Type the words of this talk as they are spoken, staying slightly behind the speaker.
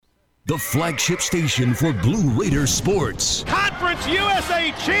the flagship station for Blue Raider sports. Conference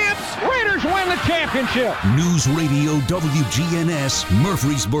USA champs. Raiders win the championship. News Radio WGNS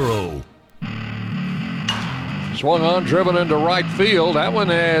Murfreesboro. Swung on, driven into right field. That one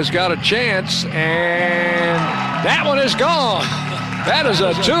has got a chance, and that one is gone. That is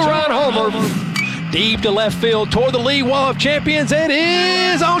a two-run homer. Deep to left field toward the lead wall of champions. It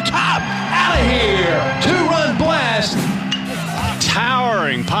is on top. Out of here. Two-run blast.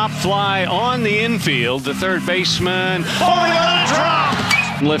 Towering pop fly on the infield. The third baseman falling on a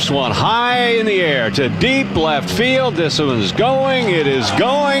drop. Lifts one high in the air to deep left field. This one's going. It is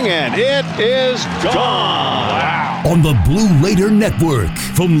going, and it is gone. Wow. On the Blue Raider Network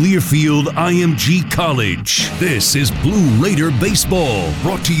from Learfield IMG College, this is Blue Raider Baseball,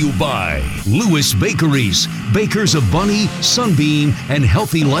 brought to you by Lewis Bakeries, bakers of Bunny, Sunbeam, and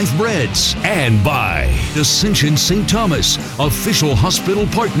Healthy Life Breads, and by Ascension St. Thomas, official hospital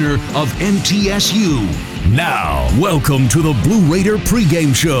partner of MTSU. Now, welcome to the Blue Raider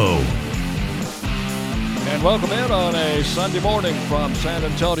pregame show. And welcome in on a Sunday morning from San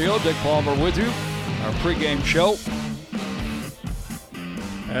Antonio. Dick Palmer with you. Our pregame show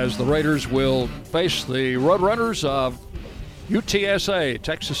as the Raiders will face the Roadrunners of UTSA,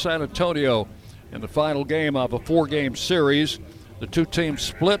 Texas San Antonio, in the final game of a four-game series. The two teams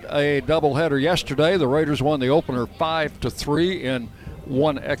split a doubleheader yesterday. The Raiders won the opener 5-3 in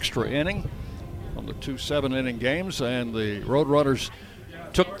one extra inning on the two 7-inning games, and the Roadrunners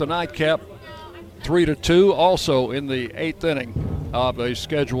took the nightcap 3-2 also in the 8th inning of a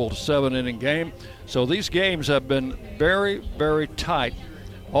scheduled 7-inning game. So these games have been very, very tight.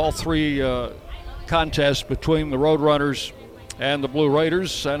 All three contests between the Roadrunners and the Blue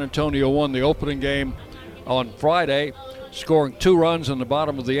Raiders. San Antonio won the opening game on Friday, scoring 2 runs in the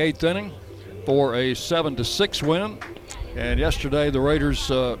bottom of the 8th inning for a 7-6 win. And yesterday the Raiders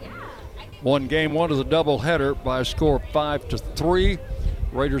won game 1 of the doubleheader by a score of 5-3.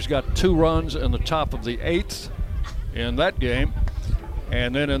 Raiders got 2 runs in the top of the 8th in that game.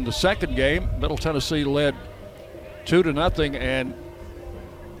 And then in the second game, Middle Tennessee led 2-0 and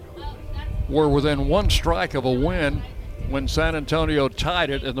were within 1 strike of a win when San Antonio tied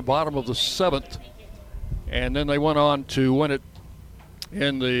it in the bottom of the 7th. And then they went on to win it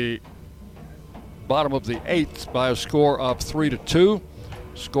in the bottom of the 8th by a score of 3-2,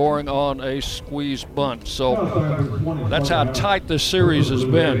 scoring on a squeeze bunt. So that's how tight this series has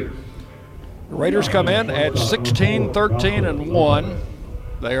been. The Raiders come in at 16-13-1.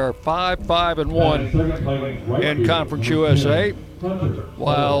 They are 5-5-1 in Conference USA,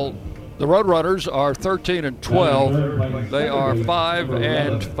 while the Roadrunners are 13-12. They are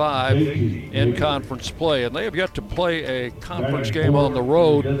 5-5 in conference play, and they have yet to play a conference game on the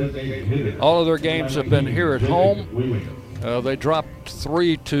road. All of their games have been here at home. They dropped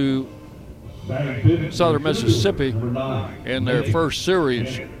 3 to Southern Mississippi in their first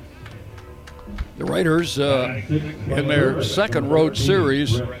series. The Raiders, in their second road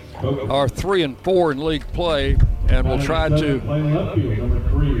series, are 3-4 in league play and will try to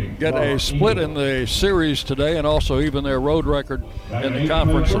get a split in the series today and also even their road record in the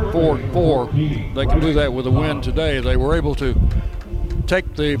conference at 4-4. They can do that with a win today. They were able to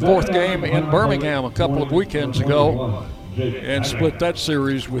take the 4th game in Birmingham a couple of weekends ago and split that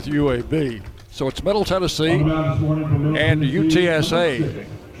series with UAB. So it's Middle Tennessee and UTSA.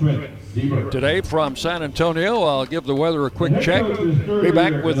 Today from San Antonio, I'll give the weather a quick check. Be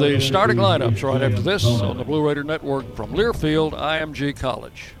back with the starting lineups right after this on the Blue Raider Network from Learfield IMG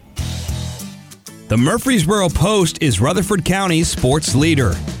College. The Murfreesboro Post is Rutherford County's sports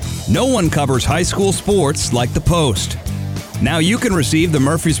leader. No one covers high school sports like the Post. Now you can receive the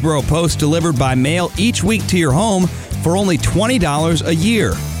Murfreesboro Post delivered by mail each week to your home for only $20 a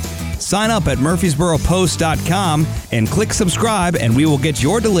year. Sign up at murfreesboropost.com and click subscribe, and we will get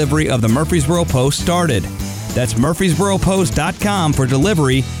your delivery of the Murfreesboro Post started. That's murfreesboropost.com for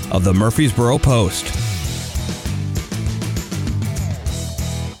delivery of the Murfreesboro Post.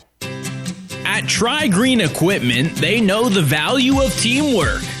 At Tri-Green Equipment, they know the value of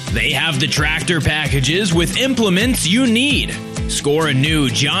teamwork. They have the tractor packages with implements you need. Score a new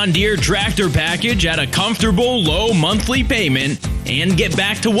John Deere tractor package at a comfortable low monthly payment and get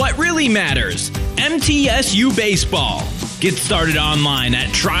back to what really matters, MTSU baseball. Get started online at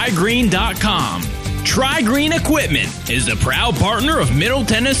trygreen.com. Tri-Green Equipment is a proud partner of Middle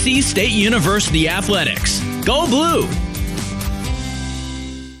Tennessee State University Athletics. Go Blue!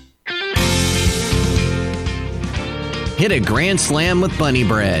 Hit a grand slam with Bunny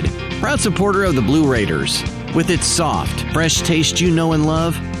Bread. Proud supporter of the Blue Raiders. With its soft, fresh taste you know and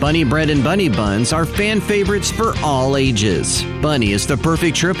love, Bunny Bread and Bunny Buns are fan favorites for all ages. Bunny is the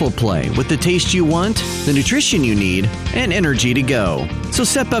perfect triple play with the taste you want, the nutrition you need, and energy to go. So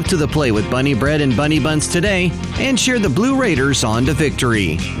step up to the plate with Bunny Bread and Bunny Buns today and cheer the Blue Raiders on to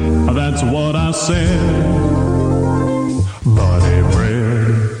victory. That's what I said. Bunny Bread.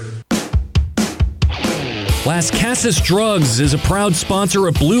 Las Casas Drugs is a proud sponsor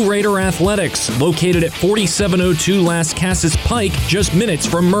of Blue Raider Athletics, located at 4702 Las Casas Pike, just minutes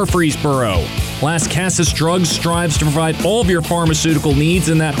from Murfreesboro. Las Casas Drugs strives to provide all of your pharmaceutical needs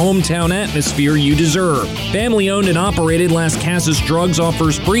in that hometown atmosphere you deserve. Family-owned and operated, Las Casas Drugs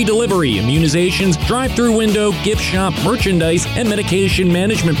offers free delivery, immunizations, drive-through window, gift shop, merchandise, and medication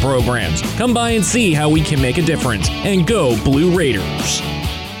management programs. Come by and see how we can make a difference. And go Blue Raiders.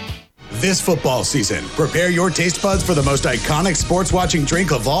 This football season, prepare your taste buds for the most iconic sports-watching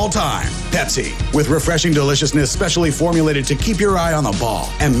drink of all time, Pepsi. With refreshing deliciousness specially formulated to keep your eye on the ball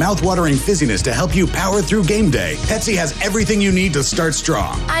and mouth-watering fizziness to help you power through game day, Pepsi has everything you need to start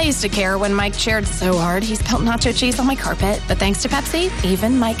strong. I used to care when Mike cheered so hard he spilled nacho cheese on my carpet, but thanks to Pepsi,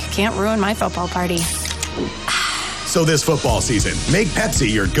 even Mike can't ruin my football party. So this football season, make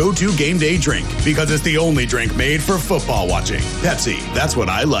Pepsi your go-to game day drink because it's the only drink made for football watching. Pepsi, that's what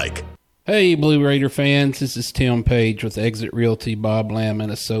I like. Hey, Blue Raider fans, this is Tim Page with Exit Realty Bob Lamb &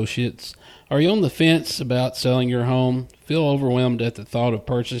 Associates. Are you on the fence about selling your home? Feel overwhelmed at the thought of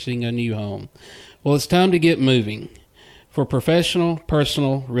purchasing a new home? Well, it's time to get moving. For professional,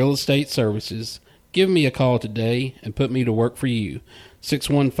 personal real estate services, give me a call today and put me to work for you.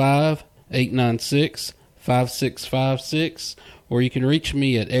 615-896-5656, or you can reach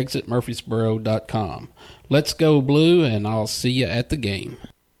me at exitmurfreesboro.com. Let's go Blue, and I'll see you at the game.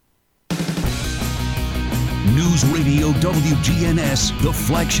 News Radio WGNS, the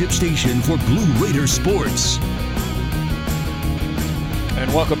flagship station for Blue Raider sports.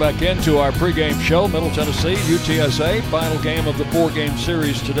 And welcome back into our pregame show. Middle Tennessee, UTSA, final game of the four-game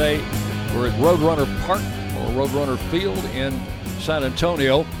series today. We're at Roadrunner Park, or Roadrunner Field in San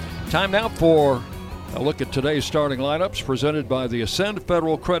Antonio. Time now for a look at today's starting lineups presented by the Ascend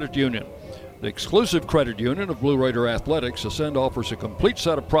Federal Credit Union. The exclusive credit union of Blue Raider Athletics, Ascend offers a complete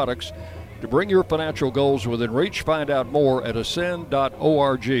set of products to bring your financial goals within reach. Find out more at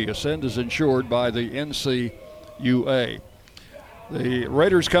ascend.org. Ascend is insured by the NCUA. The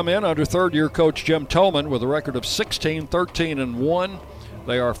Raiders come in under third-year coach Jim Tolman with a record of 16-13-1.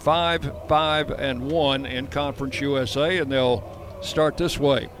 They are 5-5-1 in Conference USA, and they'll start this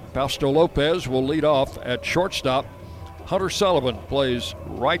way. Fausto Lopez will lead off at shortstop. Hunter Sullivan plays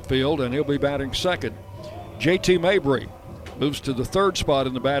right field, and he'll be batting second. J.T. Mabry moves to the third spot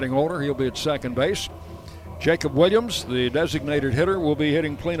in the batting order. He'll be at second base. Jacob Williams, the designated hitter, will be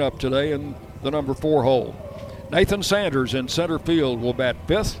hitting cleanup today in the number 4 hole. Nathan Sanders in center field will bat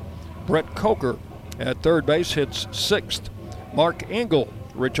fifth. Brett Coker at third base hits sixth. Mark Engel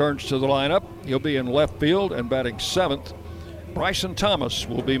returns to the lineup. He'll be in left field and batting seventh. Bryson Thomas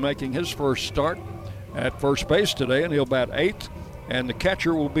will be making his first start at first base today, and he'll bat eighth. And the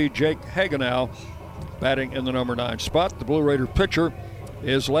catcher will be Jake Hagenow, batting in the number 9 spot. The Blue Raider pitcher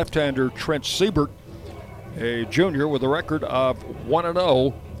is left-hander Trent Siebert, a junior with a record of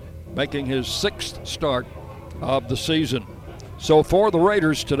 1-0, making his 6th start of the season. So for the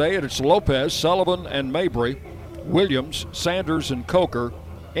Raiders today, it's Lopez, Sullivan, and Mabry, Williams, Sanders, and Coker,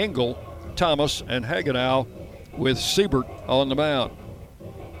 Engel, Thomas, and Hagenow, with Siebert on the mound.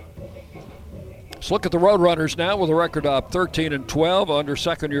 Let's look at the Roadrunners now with a record of 13-12 under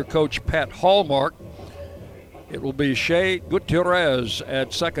second-year coach Pat Hallmark. It will be Shea Gutierrez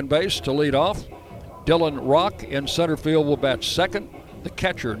at second base to lead off. Dylan Rock in center field will bat second. The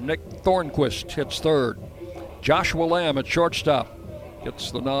catcher, Nick Thornquist, hits third. Joshua Lamb at shortstop gets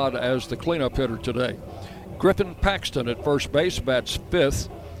the nod as the cleanup hitter today. Griffin Paxton at first base bats fifth.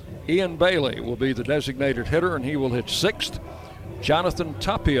 Ian Bailey will be the designated hitter, and he will hit sixth. Jonathan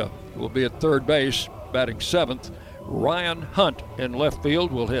Tapia will be at third base, batting seventh. Ryan Hunt in left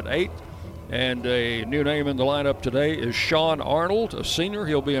field will hit eighth. And a new name in the lineup today is Sean Arnold, a senior.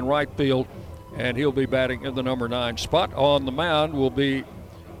 He'll be in right field, and he'll be batting in the number 9 spot. On the mound will be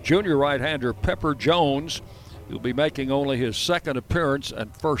junior right-hander Pepper Jones. He'll be making only his second appearance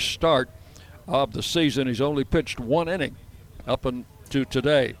and first start of the season. He's only pitched 1 inning up until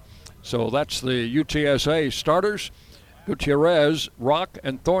today. So that's the UTSA starters. Gutierrez, Rock,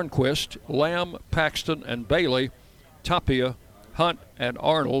 and Thornquist, Lamb, Paxton, and Bailey, Tapia, Hunt, and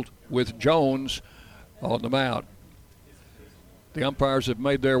Arnold, with Jones on the mound. The umpires have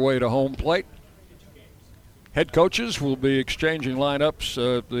made their way to home plate. Head coaches will be exchanging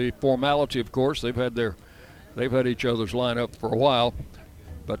lineups. The formality, of course, they've had their they've had each other's lineup for a while,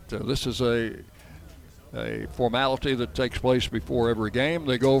 but this is a formality that takes place before every game.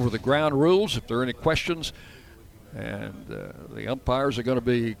 They go over the ground rules if there are any questions, and the umpires are going to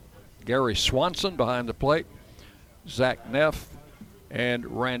be Gary Swanson behind the plate, Zach Neff, and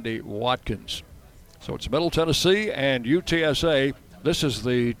Randy Watkins. So it's Middle Tennessee and UTSA. This is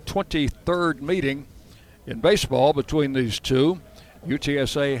the 23rd meeting in baseball between these two.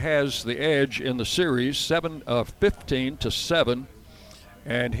 UTSA has the edge in the series, 15-7.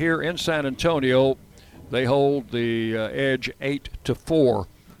 And here in San Antonio, they hold the edge 8-4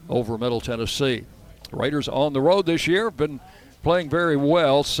 over Middle Tennessee. The Raiders on the road this year have been playing very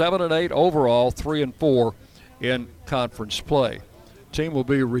well, 7-8 overall, 3-4 in conference play. Team will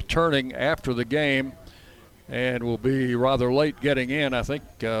be returning after the game and will be rather late getting in, I think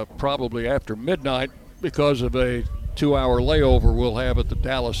probably after midnight because of a 2-hour layover we'll have at the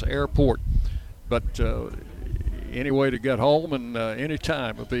Dallas airport. But any way to get home and any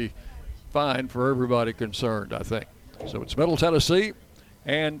time will be fine for everybody concerned, I think. So it's Middle Tennessee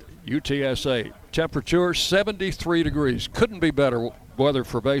and UTSA. Temperature 73 degrees. Couldn't be better weather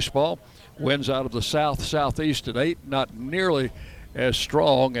for baseball. Winds out of the south-southeast at 8, not nearly as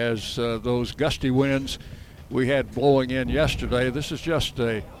strong as those gusty winds we had blowing in yesterday. This is just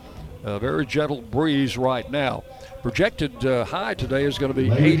a very gentle breeze right now. Projected high today is going to be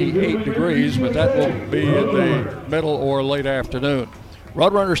 88 degrees, but that will be in the middle or late afternoon.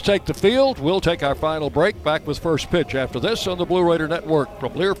 Roadrunners take the field. We'll take our final break. Back with first pitch after this on the Blue Raider Network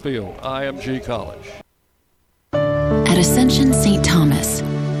from Learfield IMG College. At Ascension St. Thomas,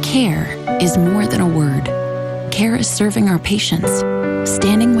 care is more than a word. Care is serving our patients,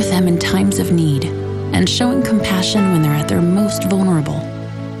 standing with them in times of need, and showing compassion when they're at their most vulnerable.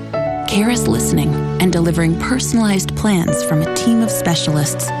 Care is listening and delivering personalized plans from a team of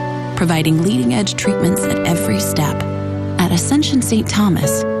specialists, providing leading-edge treatments at every step. At Ascension St.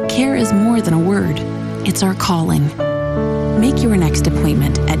 Thomas, care is more than a word. It's our calling. Make your next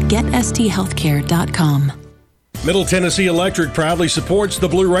appointment at getsthealthcare.com. Middle Tennessee Electric proudly supports the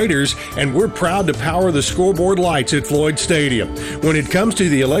Blue Raiders, and we're proud to power the scoreboard lights at Floyd Stadium. When it comes to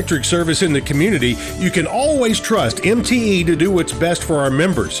the electric service in the community, you can always trust MTE to do what's best for our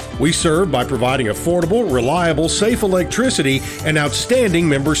members. We serve by providing affordable, reliable, safe electricity and outstanding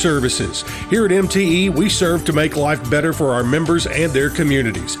member services. Here at MTE, we serve to make life better for our members and their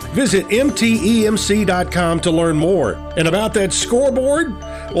communities. Visit mtemc.com to learn more. And about that scoreboard,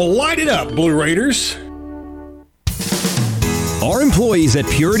 well, light it up, Blue Raiders. Our employees at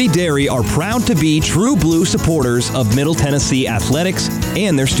Purity Dairy are proud to be true blue supporters of Middle Tennessee athletics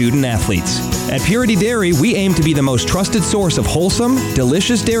and their student athletes. At Purity Dairy, we aim to be the most trusted source of wholesome,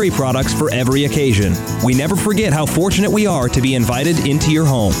 delicious dairy products for every occasion. We never forget how fortunate we are to be invited into your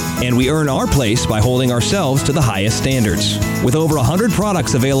home, and we earn our place by holding ourselves to the highest standards. With over 100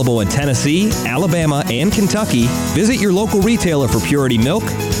 products available in Tennessee, Alabama, and Kentucky, visit your local retailer for Purity milk,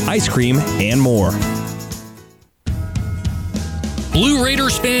 ice cream, and more. Blue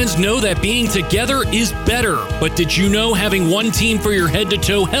Raiders fans know that being together is better, but did you know having one team for your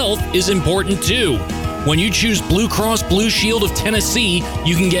head-to-toe health is important too? When you choose Blue Cross Blue Shield of Tennessee,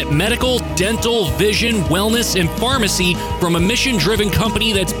 you can get medical, dental, vision, wellness, and pharmacy from a mission-driven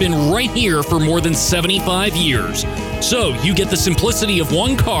company that's been right here for more than 75 years. So you get the simplicity of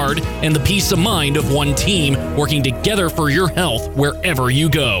one card and the peace of mind of one team working together for your health wherever you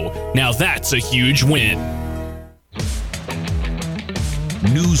go. Now that's a huge win.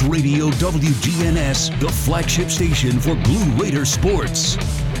 News Radio WGNS, the flagship station for Blue Raider sports.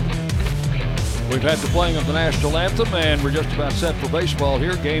 We've had the playing of the national anthem, and we're just about set for baseball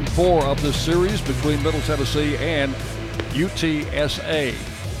here. Game 4 of this series between Middle Tennessee and UTSA.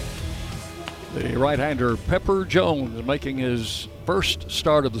 The right-hander Pepper Jones making his first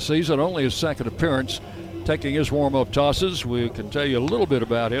start of the season, only his second appearance, taking his warm-up tosses. We can tell you a little bit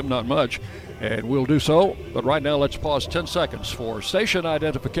about him, not much, and we'll do so. But right now, let's pause 10 seconds for station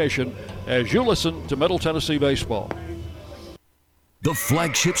identification as you listen to Middle Tennessee baseball. The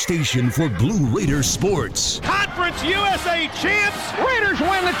flagship station for Blue Raider sports. Conference USA champs. Raiders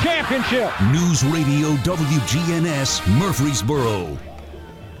win the championship. News Radio WGNS Murfreesboro.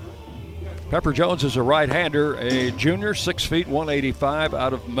 Pepper Jones is a right-hander, a junior, 6 feet, 185,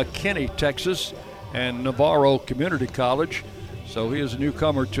 out of McKinney, Texas, and Navarro Community College. So he is a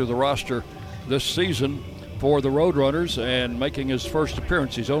newcomer to the roster this season for the Roadrunners and making his first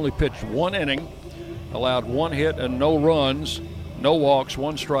appearance. He's only pitched 1 inning, allowed 1 hit and no runs, no walks,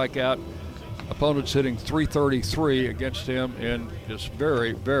 1 strikeout. Opponents hitting .333 against him in just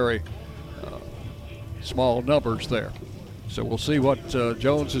very, very small numbers there. So we'll see what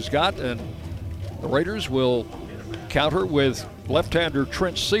Jones has got, and The Raiders will counter with left-hander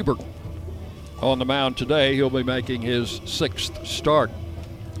Trent Siebert on the mound today. He'll be making his 6th start.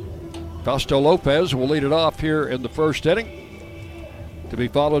 Fausto Lopez will lead it off here in the first inning, to be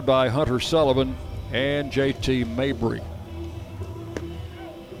followed by Hunter Sullivan and JT Mabry.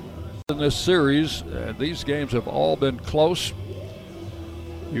 In this series, these games have all been close.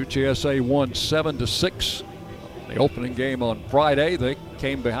 UTSA won 7-6. The opening game on Friday, they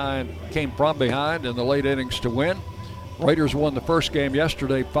came from behind in the late innings to win. Raiders won the first game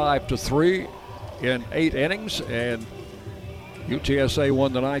yesterday 5-3 in 8 innings, and UTSA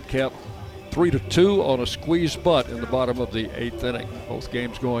won the nightcap 3-2 on a squeeze bunt in the bottom of the 8th inning. Both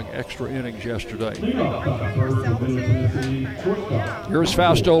games going extra innings yesterday. Here's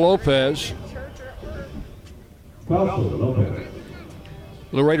Fausto Lopez.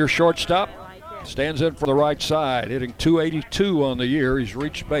 Blue Raiders shortstop stands in for the right side, hitting .282 on the year. He's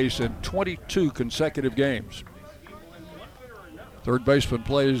reached base in 22 consecutive games. Third baseman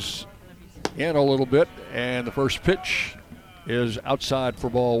plays in a little bit, and the first pitch is outside for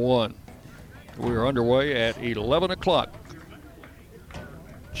ball 1. We are underway at 11 o'clock,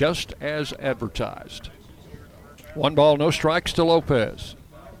 just as advertised. 1 ball, no strikes to Lopez.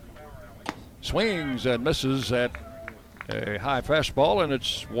 Swings and misses at a high fastball, and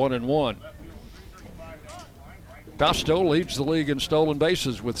it's 1-1. Fausto leads the league in stolen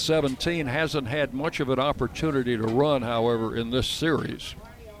bases with 17. Hasn't had much of an opportunity to run, however, in this series.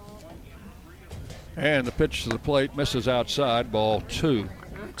 And the pitch to the plate misses outside, ball 2.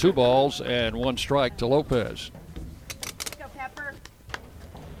 2 balls and 1 strike to Lopez.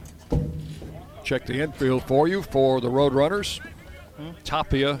 Check the infield for you for the Roadrunners.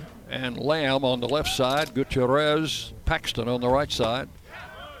 Tapia and Lamb on the left side. Gutierrez, Paxton on the right side.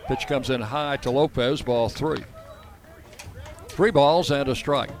 Pitch comes in high to Lopez, ball 3. 3 balls and a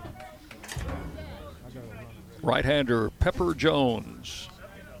strike. Right-hander Pepper Jones.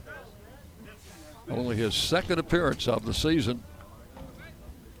 Only his 2nd appearance of the season.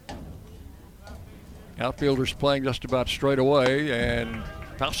 Outfielders playing just about straight away, and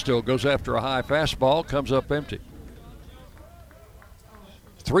Fausto goes after a high fastball, comes up empty.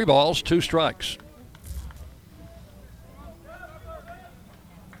 3 balls, 2 strikes.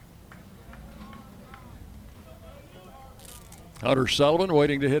 Hunter Sullivan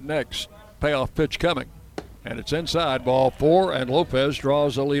waiting to hit next. Payoff pitch coming, and it's inside, ball 4, and Lopez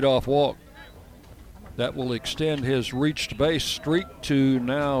draws a leadoff walk. That will extend his reached base streak to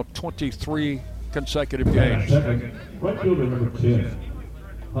now 23 consecutive games. Right fielder number 10,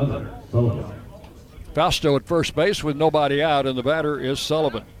 Hunter Sullivan. Fausto at first base with nobody out, and the batter is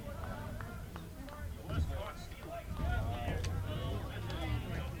Sullivan.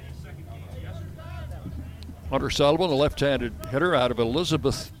 Hunter Sullivan, a left-handed hitter out of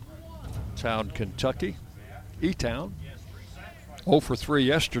Elizabethtown, Kentucky. E-Town. 0 for 3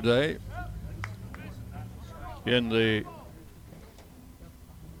 yesterday in the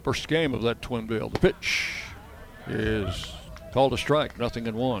first game of that twin bill. The pitch is called a strike,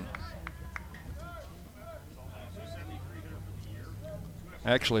 0-1.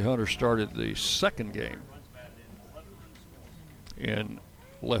 Actually, Hunter started the second game in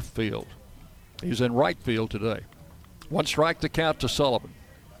left field. He's in right field today. 1 strike to count to Sullivan.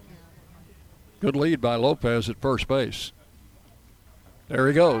 Good lead by Lopez at first base. There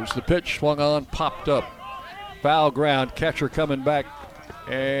he goes. The pitch swung on, popped up. Foul ground, catcher coming back,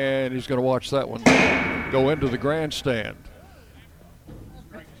 and he's going to watch that one go into the grandstand.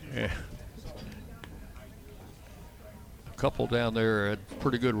 Yeah. A couple down there had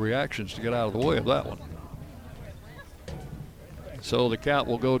pretty good reactions to get out of the way of that one. So the count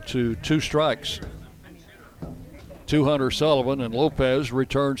will go to 2 strikes to Hunter Sullivan, and Lopez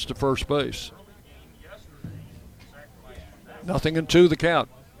returns to first base. 0-2 the count.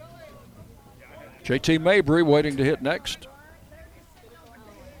 JT Mabry waiting to hit next.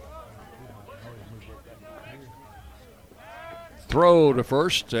 Throw to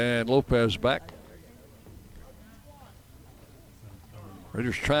first, and Lopez back.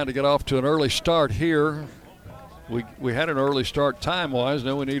 Raiders trying to get off to an early start here. We had an early start time-wise.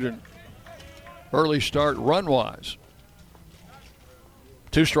 Now we need an early start run-wise.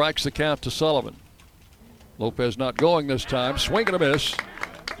 2 strikes the count to Sullivan. Lopez not going this time. Swing and a miss.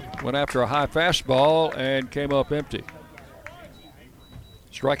 Went after a high fastball and came up empty.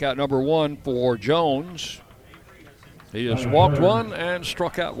 Strikeout number 1 for Jones. He has walked 1 and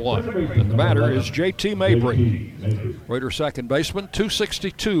struck out 1. And the batter is JT Mabry. Raider second baseman,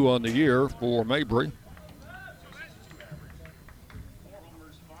 262 on the year for Mabry.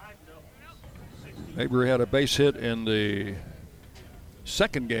 Mabry had a base hit in the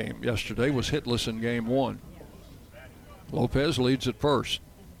second game yesterday, was hitless in game one. Lopez leads at first.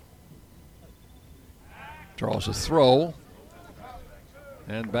 Draws a throw.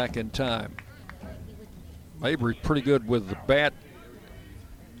 And back in time. Mabry pretty good with the bat.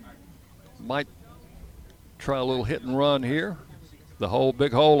 Might try a little hit and run here. The hole,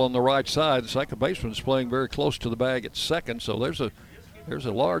 big hole on the right side. The second baseman's playing very close to the bag at second, so there's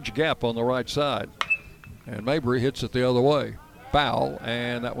a large gap on the right side. And Mabry hits it the other way. Foul,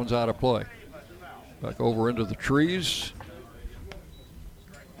 and that one's out of play. Back over into the trees.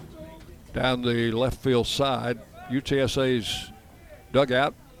 Down the left field side, UTSA's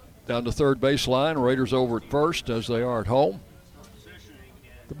dugout down the third baseline. Raiders over at first as they are at home.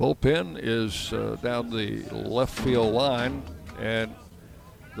 The bullpen is down the left field line, and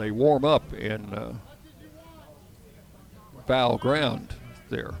they warm up in foul ground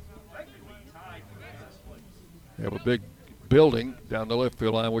there. They have a big building down the left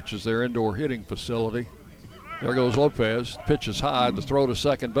field line, which is their indoor hitting facility. There goes Lopez. Pitch is high. The throw to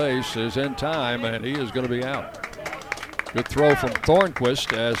second base is in time, and he is going to be out. Good throw from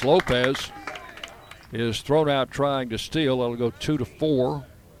Thornquist as Lopez is thrown out trying to steal. That'll go 2-4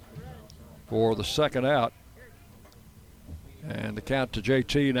 for the second out. And the count to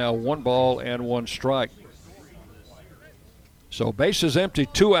JT now 1 ball and 1 strike. So bases empty,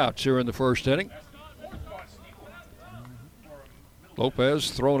 2 outs here in the first inning.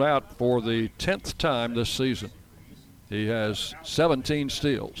 Lopez thrown out for the 10th time this season. He has 17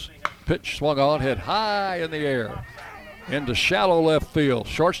 steals. Pitch swung on, hit high in the air into shallow left field.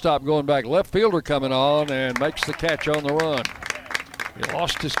 Shortstop going back, left fielder coming on and makes the catch on the run. He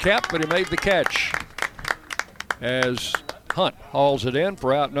lost his cap, but he made the catch as Hunt hauls it in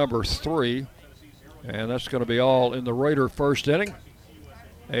for out number 3. And that's going to be all in the Raider first inning.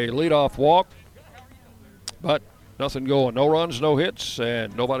 A leadoff walk, but nothing going. No runs, no hits,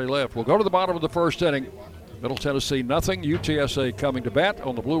 and nobody left. We'll go to the bottom of the first inning. Middle Tennessee nothing. UTSA coming to bat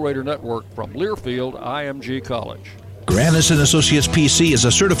on the Blue Raider Network from Learfield IMG College. Granis & Associates PC is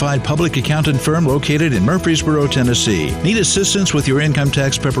a certified public accountant firm located in Murfreesboro, Tennessee. Need assistance with your income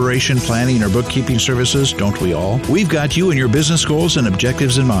tax preparation, planning, or bookkeeping services? Don't we all? We've got you and your business goals and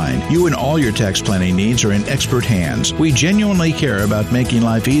objectives in mind. You and all your tax planning needs are in expert hands. We genuinely care about making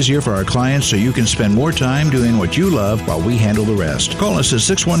life easier for our clients so you can spend more time doing what you love while we handle the rest. Call us at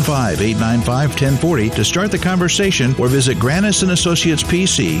 615-895-1040 to start the conversation or visit Granis & Associates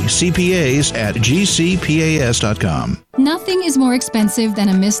PC, CPAs at gcpas.com. Nothing is more expensive than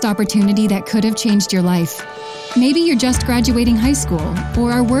a missed opportunity that could have changed your life. Maybe you're just graduating high school,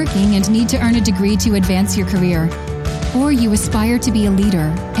 or are working and need to earn a degree to advance your career. Or you aspire to be a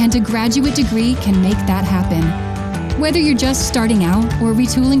leader, and a graduate degree can make that happen. Whether you're just starting out or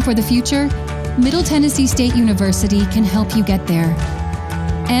retooling for the future, Middle Tennessee State University can help you get there.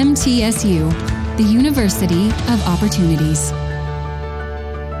 MTSU, the University of Opportunities.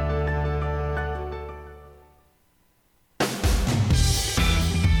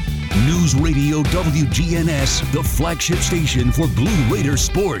 News Radio WGNS, the flagship station for Blue Raider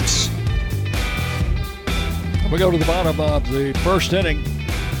sports. We go to the bottom of the first inning.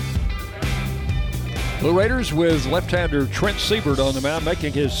 Blue Raiders with left-hander Trent Siebert on the mound,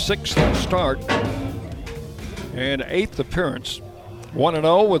 making his 6th start and 8th appearance.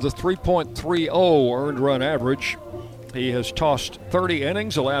 1-0 with a 3.30 earned run average. He has tossed 30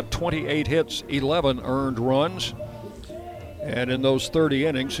 innings, allowed 28 hits, 11 earned runs. And in those 30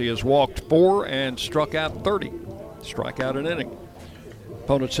 innings, he has walked 4 and struck out 30. Strike out an inning.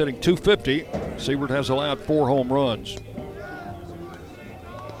 Opponent's hitting .250. Siebert has allowed 4 home runs.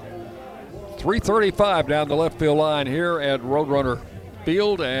 335 down the left field line here at Roadrunner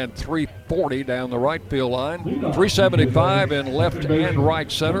Field, and 340 down the right field line. 375 in left and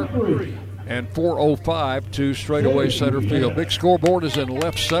right center, and 405 to straightaway center field. Big scoreboard is in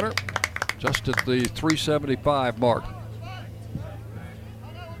left center, just at the 375 mark.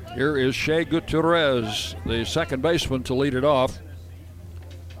 Here is Shea Gutierrez, the second baseman, to lead it off.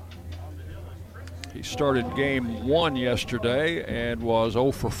 He started game 1 yesterday and was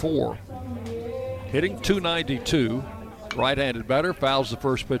 0 for 4. Hitting .292. Right-handed batter, fouls the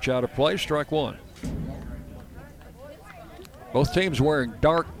first pitch out of play, strike 1. Both teams wearing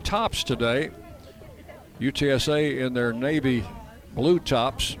dark tops today. UTSA in their navy blue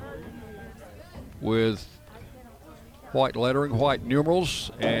tops with white lettering, white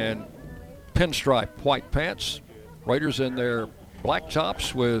numerals, and pinstripe white pants. Raiders in their black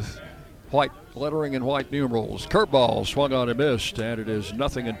tops with white lettering and white numerals. Curveball swung on and missed, and it is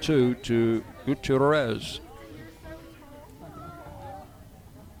 0-2 to Gutierrez.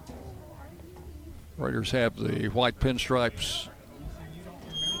 Raiders have the white pinstripes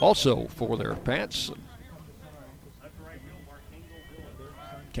also for their pants.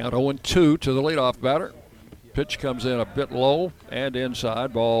 Count 0-2 to the leadoff batter. Pitch comes in a bit low and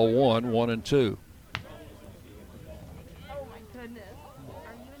inside. Ball 1-2.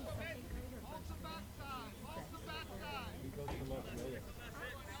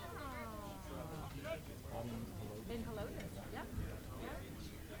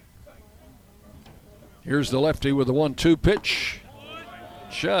 Here's the lefty with the 1-2 pitch.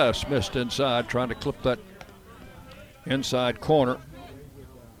 Just missed inside, trying to clip that inside corner.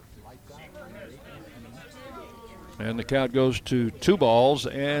 And the count goes to 2 balls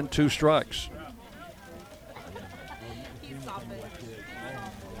and 2 strikes.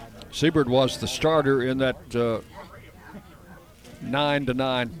 Siebert was the starter in that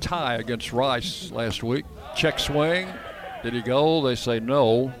 9-9 tie against Rice last week. Check swing. Did he go? They say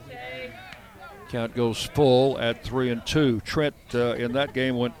no. Count goes full at 3-2. Trent in that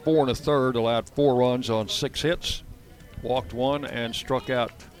game went 4 1/3, allowed 4 runs on 6 hits, walked 1 and struck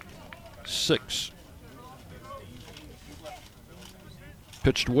out 6.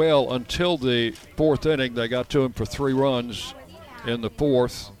 Pitched well until the 4th inning. They got to him for 3 runs in the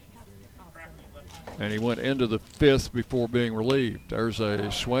 4th, and he went into the 5th before being relieved. There's a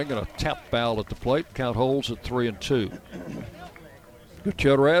swing and a tap foul at the plate. Count holds at 3-2.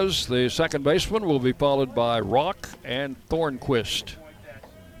 Gutierrez, the second baseman, will be followed by Rock and Thornquist.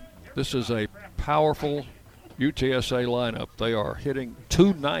 This is a powerful UTSA lineup. They are hitting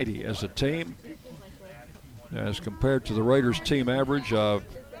 .290 as a team, as compared to the Raiders' team average of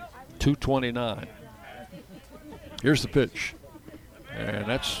 .229. Here's the pitch, and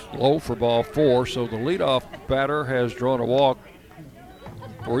that's low for ball 4, so the leadoff batter has drawn a walk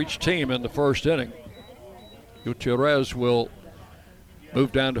for each team in the first inning. Gutierrez will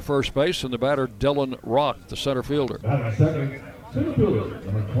move down to first base, and the batter, Dylan Rock, the center fielder. Second, center fielder,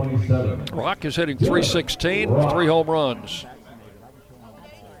 number 27. Rock is hitting .316, 3 home runs.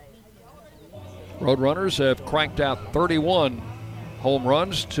 Roadrunners have cranked out 31 home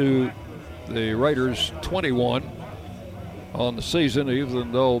runs to the Raiders' 21 on the season,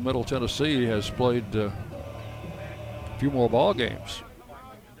 even though Middle Tennessee has played a few more ball games.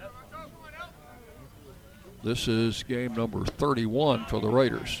 This is game number 31 for the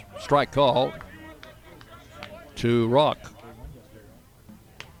Raiders. Strike call to Rock.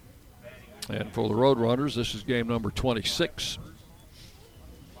 And for the Roadrunners, this is game number 26.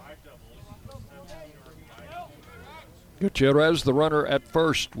 Gutierrez, the runner at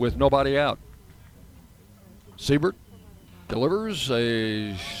first with nobody out. Siebert delivers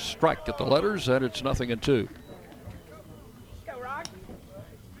a strike at the letters, and it's 0-2.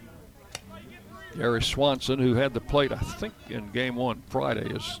 Gary Swanson, who had the plate, I think, in game 1 Friday,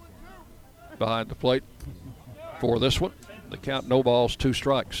 is behind the plate for this one. The count, no balls, 2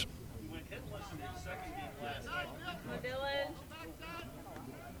 strikes.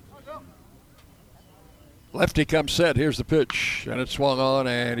 Lefty comes set. Here's the pitch, and it swung on,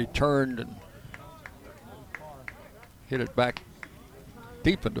 and he turned and hit it back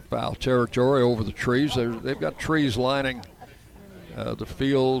deep into foul territory over the trees. They've got trees lining the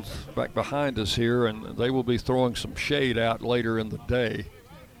field back behind us here, and they will be throwing some shade out later in the day.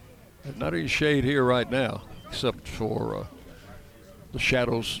 There's not any shade here right now, except for the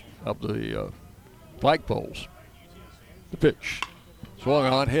shadows of the flagpoles. The pitch swung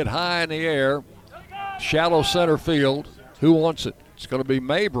on, hit high in the air, shallow center field. Who wants it? It's going to be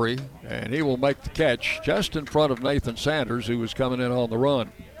Mabry, and he will make the catch just in front of Nathan Sanders, who was coming in on the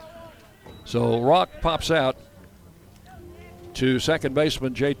run. So Rock pops out to second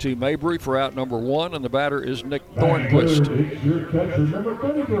baseman J.T. Mabry for out number 1, and the batter is Nick Thornquist.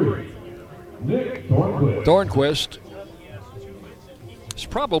 Nick Thornquist. Thornquist has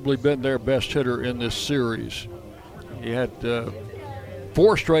probably been their best hitter in this series. He had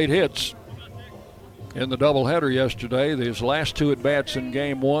 4 straight hits in the doubleheader yesterday. His last 2 at-bats in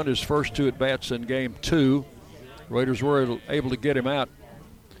game 1, his first 2 at-bats in game 2. Raiders were able to get him out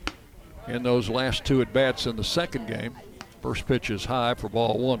in those last 2 at-bats in the second game. First pitch is high for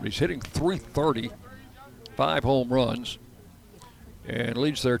ball 1. He's hitting .330, 5 home runs, and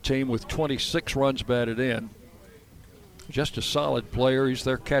leads their team with 26 runs batted in. Just a solid player. He's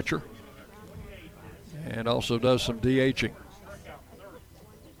their catcher and also does some DHing.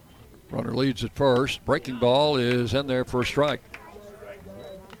 Runner leads at first. Breaking ball is in there for a strike.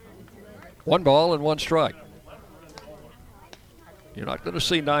 1 ball and 1 strike. You're not going to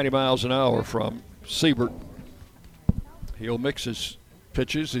see 90 miles an hour from Siebert. He'll mix his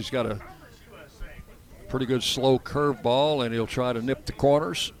pitches. He's got a pretty good slow curve ball, and he'll try to nip the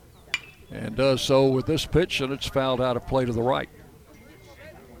corners, and does so with this pitch, and it's fouled out of play to the right.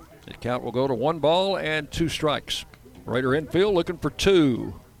 The count will go to 1 ball and 2 strikes. Raider infield looking for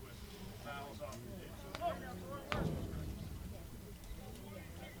 2.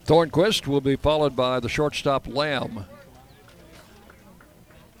 Thornquist will be followed by the shortstop Lamb.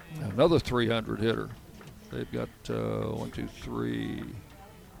 Another 300 hitter. They've got 3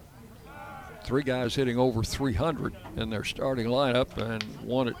 guys hitting over 300 in their starting lineup, and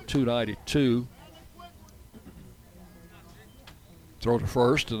one at 292. Throw to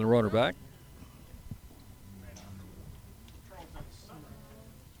first and the runner back.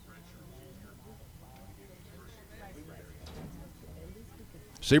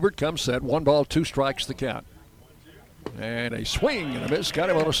 Siebert comes set. 1 ball, 2 strikes the count. And a swing and a miss. Got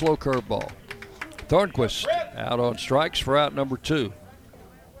him on a slow curveball. Thornquist out on strikes for out number 2.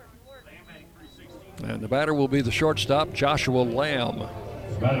 And the batter will be the shortstop, Joshua Lamb.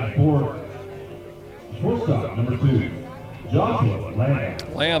 Batting for shortstop, number 2, Joshua Lamb.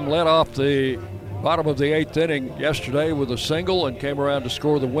 Lamb led off the bottom of the 8th inning yesterday with a single and came around to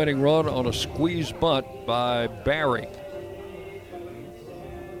score the winning run on a squeeze bunt by Barry.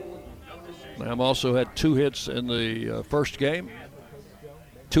 Lamb also had 2 hits in the first game,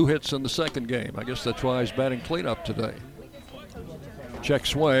 2 hits in the second game. I guess that's why he's batting cleanup today. Check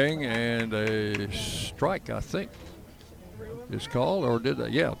swing and a strike, I think, is called, or did they?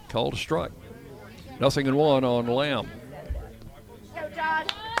 Yeah, called a strike. 0-1 on Lamb.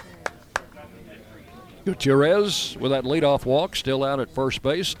 Gutierrez with that leadoff walk, still out at first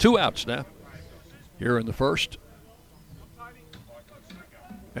base. 2 outs now here in the first.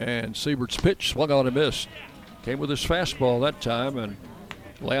 And Siebert's pitch swung on and missed. Came with his fastball that time, and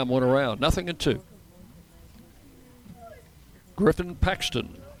Lamb went around. 0-2. Griffin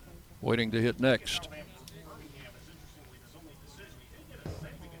Paxton waiting to hit next.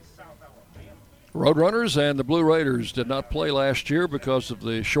 Roadrunners and the Blue Raiders did not play last year because of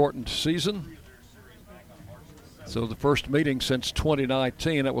the shortened season. So the first meeting since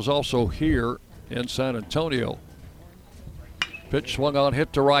 2019, it was also here in San Antonio. Pitch swung on,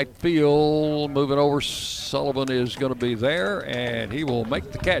 hit to right field. Moving over, Sullivan is going to be there, and he will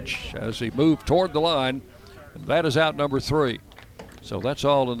make the catch as he moved toward the line. And that is out number 3. So that's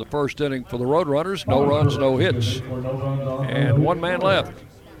all in the first inning for the Roadrunners. No runs, no hits, and 1 man left.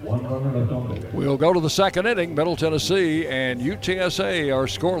 We'll go to the second inning. Middle Tennessee and UTSA are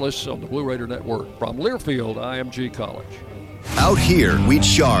scoreless on the Blue Raider Network from Learfield IMG College. Out here, we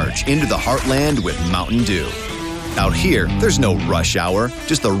charge into the heartland with Mountain Dew. Out here, there's no rush hour,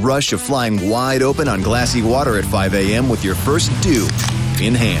 just the rush of flying wide open on glassy water at 5 a.m. with your first dew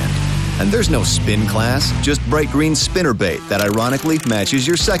in hand. And there's no spin class, just bright green spinnerbait that ironically matches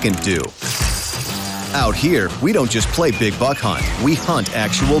your second dew. Out here, we don't just play big buck hunt, we hunt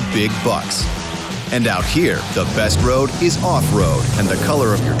actual big bucks. And out here, the best road is off-road, and the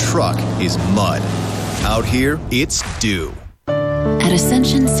color of your truck is mud. Out here, it's dew. At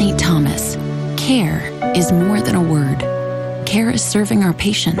Ascension St. Thomas, care is more than a word. Care is serving our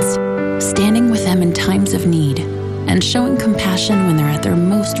patients, standing with them in times of need, and showing compassion when they're at their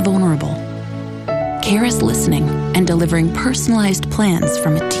most vulnerable. Care is listening and delivering personalized plans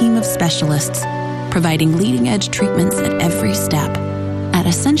from a team of specialists, providing leading-edge treatments at every step. At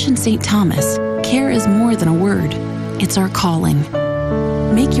Ascension St. Thomas, care is more than a word. It's our calling.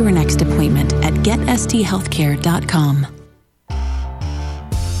 Make your next appointment at getsthealthcare.com.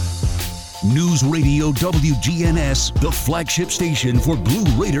 News Radio WGNS, the flagship station for Blue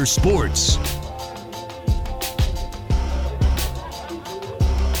Raider sports.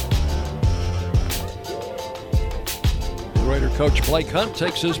 Raider coach Blake Hunt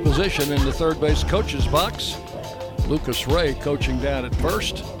takes his position in the third base coach's box. Lucas Ray coaching down at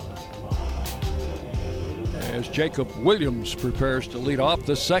first, as Jacob Williams prepares to lead off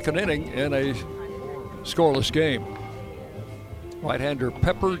the second inning in a scoreless game. Right-hander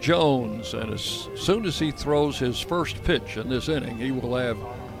Pepper Jones, and as soon as he throws his first pitch in this inning, he will have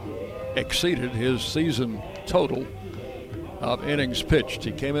exceeded his season total of innings pitched.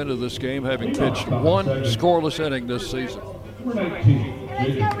 He came into this game having pitched 1 scoreless inning this season. Now,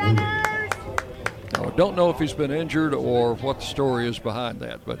 I don't know if he's been injured or what the story is behind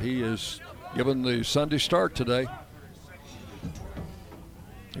that, but he is given the Sunday start today.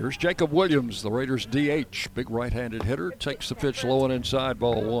 Here's Jacob Williams, the Raiders' DH, big right-handed hitter, takes the pitch low and inside,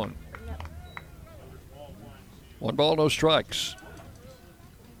 ball 1. 1 ball, no strikes.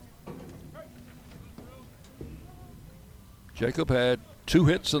 Jacob had 2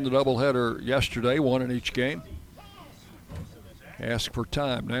 hits in the doubleheader yesterday, 1 in each game. Asks for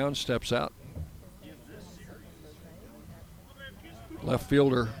time now and steps out. Left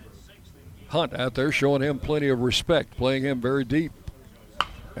fielder Hunt out there showing him plenty of respect, playing him very deep.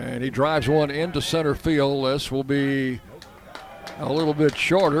 And he drives one into center field. This will be a little bit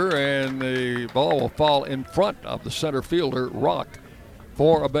shorter, and the ball will fall in front of the center fielder, Rock,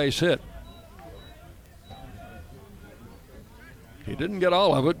 for a base hit. He didn't get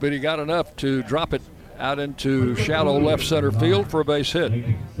all of it, but he got enough to drop it out into shallow left center field for a base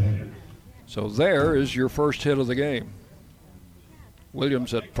hit. So there is your first hit of the game.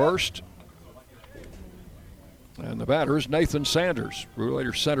 Williams at first. And the batter is Nathan Sanders, Blue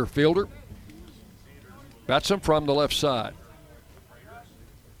Raider center fielder. Bats him from the left side.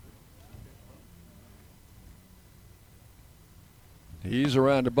 He's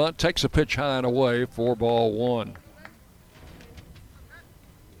around the bunt, takes a pitch high and away for ball one.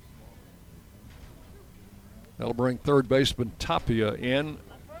 That'll bring third baseman Tapia in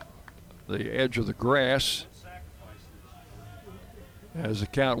the edge of the grass as the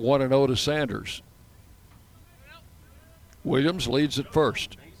count 1-0 to Sanders. Williams leads at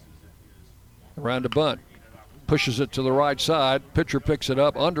first. Around the bunt. Pushes it to the right side. Pitcher picks it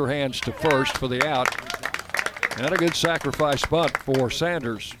up. Underhands to first for the out. And a good sacrifice bunt for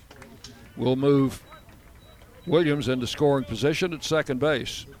Sanders. Will move Williams into scoring position at second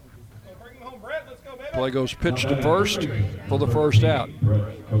base. Play goes pitch to first for the first out.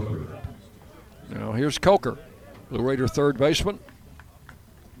 Now here's Coker, Blue Raider third baseman.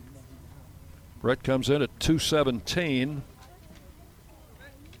 Brett comes in at 217.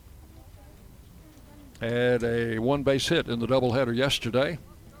 Had a one base hit in the doubleheader yesterday.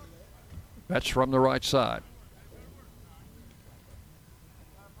 That's from the right side.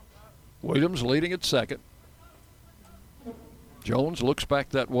 Williams leading at second. Jones looks back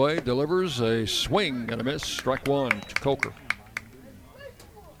that way, delivers a swing and a miss. Strike one to Coker.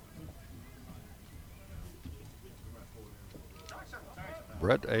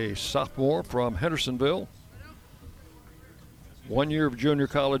 Brett, a sophomore from Hendersonville. 1 year of junior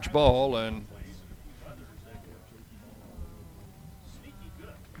college ball and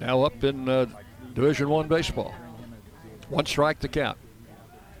now up in Division I baseball. One strike to count.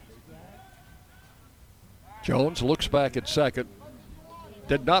 Jones looks back at second.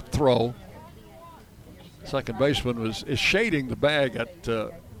 Did not throw. Second baseman is shading the bag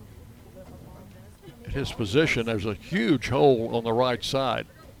at his position. There's a huge hole on the right side.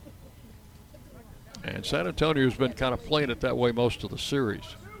 And San Antonio has been kind of playing it that way most of the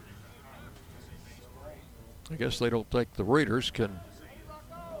series. I guess they don't think the Raiders can,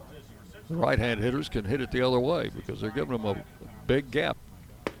 the right-hand hitters can hit it the other way because they're giving them a big gap.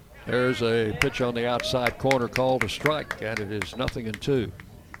 There's a pitch on the outside corner called a strike, and it is 0-2.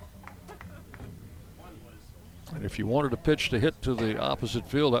 And if you wanted a pitch to hit to the opposite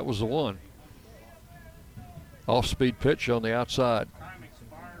field, that was the one. Off-speed pitch on the outside.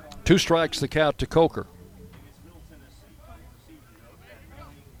 2 strikes the count to Coker.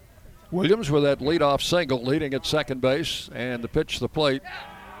 Williams with that leadoff single leading at second base, and the pitch to the plate.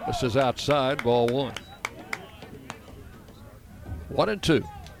 This is outside, ball one. 1-2.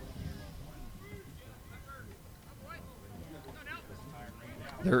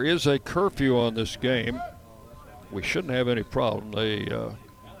 There is a curfew on this game. We shouldn't have any problem.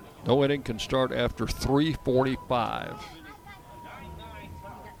 No inning can start after 3:45.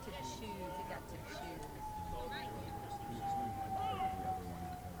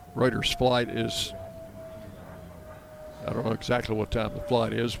 Raiders' flight is, I don't know exactly what time the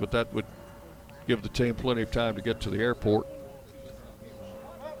flight is, but that would give the team plenty of time to get to the airport.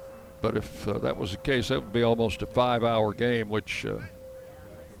 But if that was the case, that would be almost a 5-hour game, which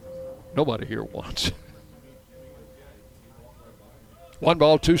nobody here wants. 1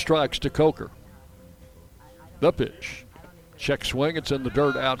 ball, 2 strikes to Coker. The pitch. Check swing. It's in the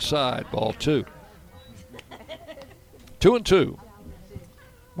dirt outside. Ball 2. 2-2.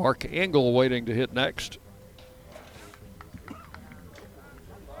 Mark Engel waiting to hit next.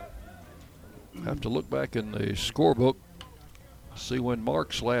 I have to look back in the scorebook, see when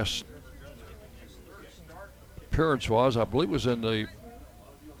Mark's last appearance was. I believe it was in the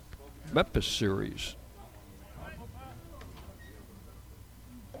Memphis series.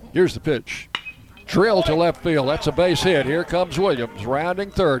 Here's the pitch. Drill to left field. That's a base hit. Here comes Williams,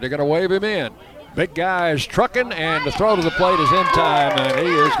 rounding third. They're going to wave him in. Big guy is trucking, and the throw to the plate is in time, and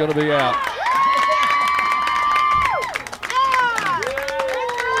he is going to be out.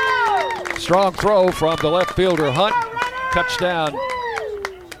 Strong throw from the left fielder, Hunt. Cuts down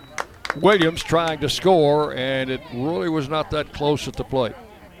Williams trying to score, and it really was not that close at the plate.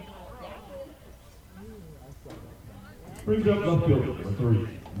 Brings up left fielder, number 3,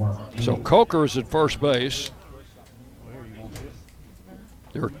 Mark. So Coker is at first base.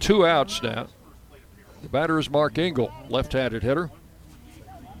 There are 2 outs now. The batter is Mark Engel, left-handed hitter.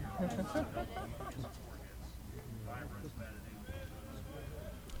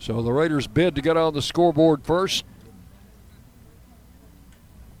 So the Raiders' bid to get on the scoreboard first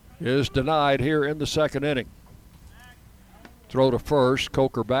is denied here in the second inning. Throw to first,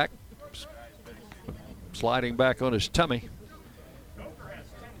 Coker back, sliding back on his tummy.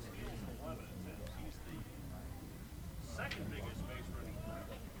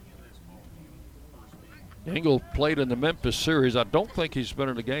 Engel played in the Memphis series. I don't think he's been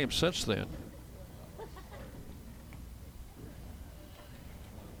in a game since then.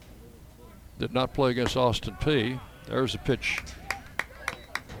 Did not play against Austin Peay. There's a pitch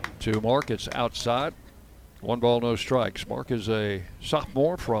to Mark. It's outside. 1 ball, no strikes. Mark is a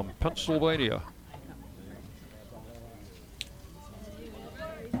sophomore from Pennsylvania.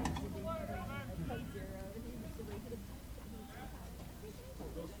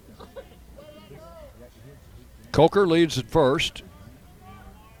 Coker leads at first.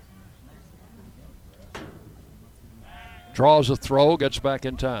 Draws a throw, gets back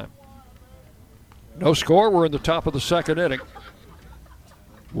in time. No score, we're in the top of the second inning.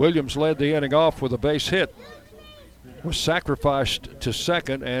 Williams led the inning off with a base hit. Was sacrificed to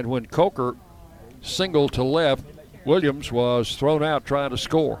second, and when Coker singled to left, Williams was thrown out trying to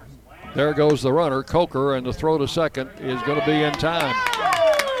score. There goes the runner, Coker, and the throw to second is going to be in time.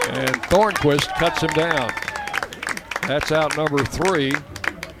 And Thornquist cuts him down. That's out number 3.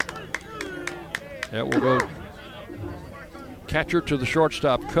 That will go catcher to the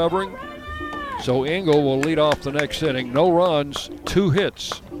shortstop covering. So Engel will lead off the next inning. No runs, 2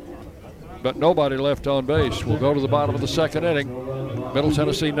 hits, but nobody left on base. We'll go to the bottom of the second inning. Middle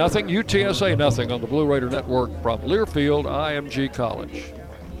Tennessee nothing, UTSA nothing on the Blue Raider Network from Learfield IMG College.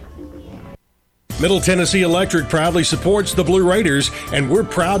 Middle Tennessee Electric proudly supports the Blue Raiders, and we're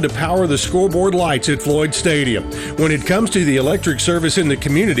proud to power the scoreboard lights at Floyd Stadium. When it comes to the electric service in the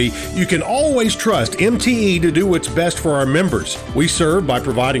community, you can always trust MTE to do what's best for our members. We serve by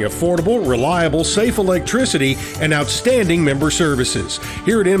providing affordable, reliable, safe electricity and outstanding member services.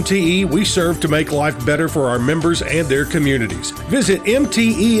 Here at MTE, we serve to make life better for our members and their communities. Visit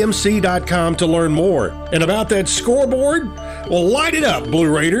MTEMC.com to learn more. And about that scoreboard, well, light it up,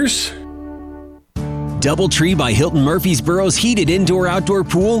 Blue Raiders. DoubleTree by Hilton Murfreesboro's heated indoor-outdoor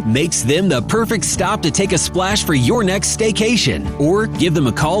pool makes them the perfect stop to take a splash for your next staycation. Or give them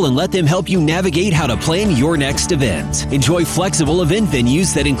a call and let them help you navigate how to plan your next event. Enjoy flexible event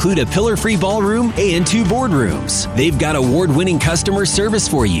venues that include a pillar-free ballroom and 2 boardrooms. They've got award-winning customer service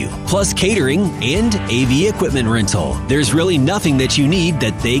for you, plus catering and AV equipment rental. There's really nothing that you need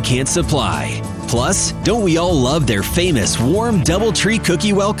that they can't supply. Plus, don't we all love their famous warm DoubleTree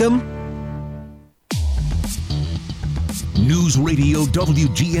cookie welcome? News Radio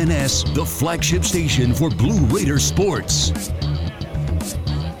WGNS, the flagship station for Blue Raider sports.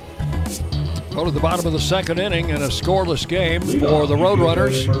 Go to the bottom of the second inning in a scoreless game for the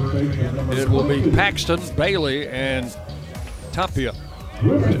Roadrunners. It will be Paxton, Bailey, and Tapia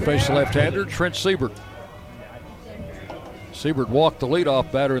to face the left-hander, Trent Siebert. Siebert walked the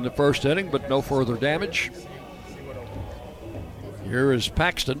leadoff batter in the first inning, but no further damage. Here is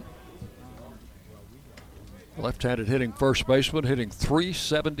Paxton. Left-handed hitting first baseman, hitting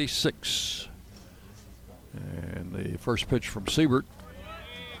 .376. And the first pitch from Siebert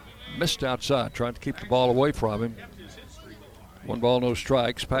missed outside, trying to keep the ball away from him. 1 ball, no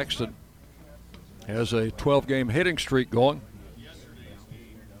strikes. Paxton has a 12-game hitting streak going.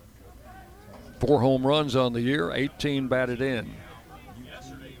 4 home runs on the year, 18 batted in.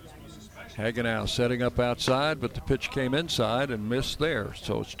 Hagenow setting up outside, but the pitch came inside and missed there.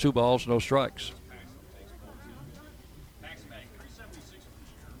 So it's 2 balls, no strikes.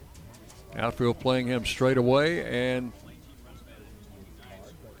 Outfield playing him straight away, and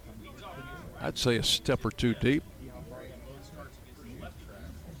I'd say a step or 2 deep.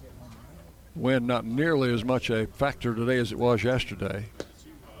 Wind not nearly as much a factor today as it was yesterday.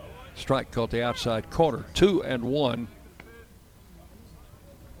 Strike caught the outside corner. 2-1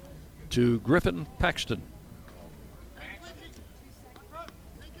 to Griffin Paxton.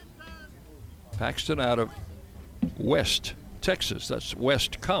 Paxton out of West Texas. That's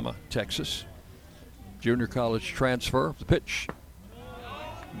West, Texas. Junior college transfer. The pitch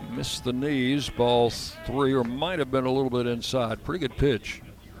missed the knees. Ball 3, or might have been a little bit inside. Pretty good pitch.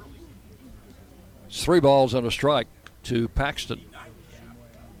 It's 3 balls and a strike to Paxton.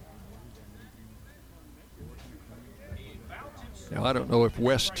 Now, I don't know if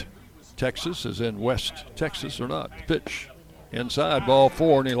West Texas is in West Texas or not. Pitch inside, ball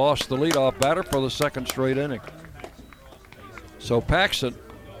 4, and he lost the leadoff batter for the second straight inning. So Paxton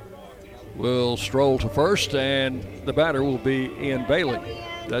will stroll to first, and the batter will be Ian Bailey.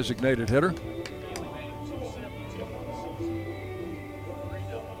 designated hitter.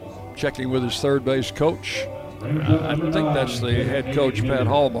 Checking with his third base coach. I think that's the head coach, Pat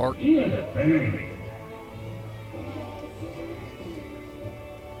Hallmark.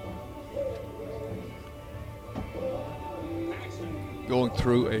 Going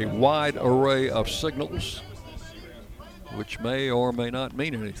through a wide array of signals, which may or may not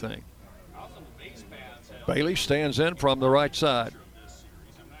mean anything. Bailey stands in from the right side.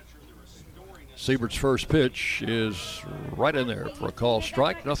 Siebert's first pitch is right in there for a call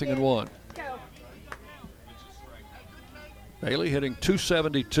strike, 0-1. Bailey hitting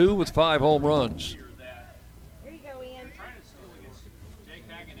 .272 with 5 home runs.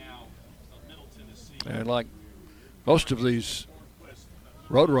 And like most of these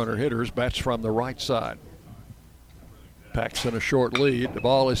Roadrunner hitters, bats from the right side. Packs in a short lead. The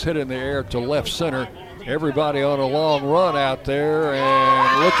ball is hit in the air to left center. Everybody on a long run out there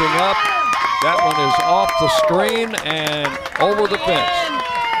and looking up. That one is off the screen and over the fence.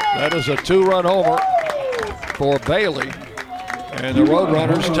 That is a 2-run homer for Bailey. And the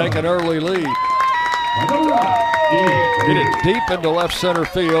Roadrunners take an early lead. Hit it deep into left center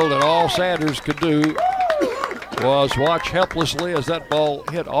field, and all Sanders could do was watch helplessly as that ball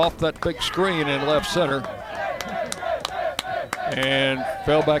hit off that big screen in left center and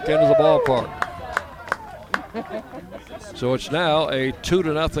fell back into the ballpark. So it's now a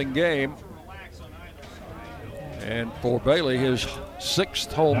 2-0 game. And for Bailey, his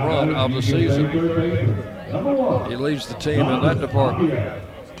 6th home run of the season. He leads the team in that department.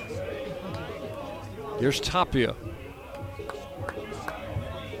 Here's Tapia.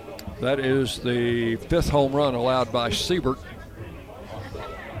 That is the 5th home run allowed by Siebert.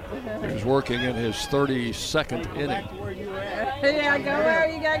 He's working in his 32nd inning. Yeah, go where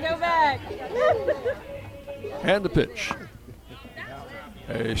you gotta go back. And the pitch.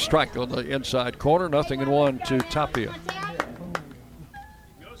 A strike on the inside corner, 0-1 to Tapia.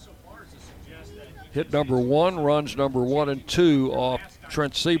 Hit number 1, runs number 1 and 2 off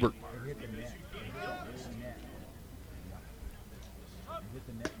Trent Siebert.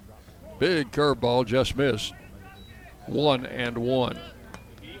 Big curveball, just missed. 1-1.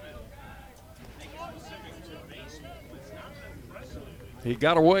 He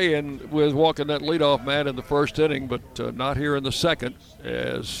got away with walking that leadoff man in the first inning, but not here in the second,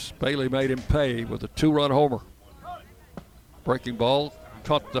 as Bailey made him pay with a 2-run homer. Breaking ball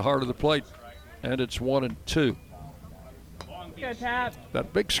caught the heart of the plate, and it's 1-2. Good tap.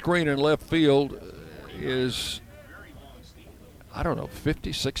 That big screen in left field is, I don't know,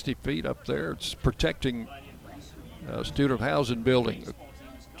 50, 60 feet up there. It's protecting a student housing building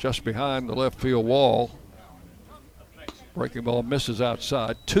just behind the left field wall. Breaking ball misses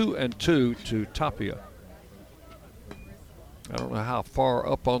outside. 2-2 to Tapia. I don't know how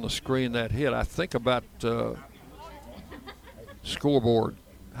far up on the screen that hit. I think about scoreboard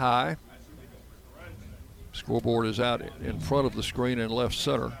high. Scoreboard is out in front of the screen in left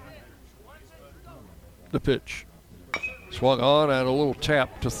center. The pitch. Swung on and a little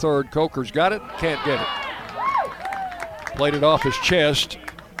tap to third. Coker's got it. Can't get it. Played it off his chest.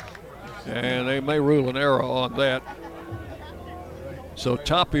 And they may rule an error on that. So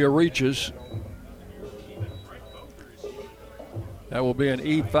Tapia reaches. That will be an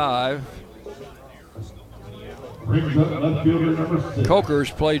E5.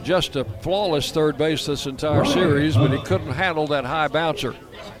 Coker's played just a flawless third base this entire series, but he couldn't handle that high bouncer.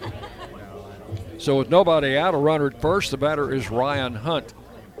 So with nobody out, a runner at first, the batter is Ryan Hunt.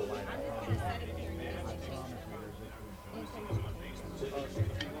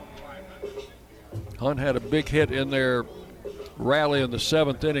 Hunt had a big hit in their rally in the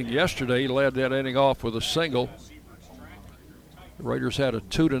 7th inning yesterday. He led that inning off with a single. The Raiders had a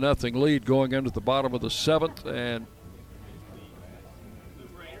 2-0 lead going into the bottom of the 7th, and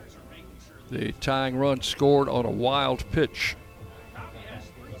the tying run scored on a wild pitch.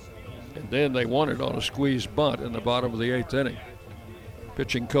 And then they won it on a squeezed bunt in the bottom of the 8th inning.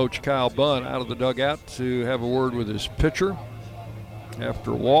 Pitching coach Kyle Bunn out of the dugout to have a word with his pitcher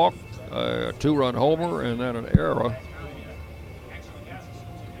after a walk, a 2-run homer, and then an error.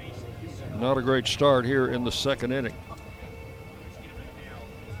 Not a great start here in the 2nd inning.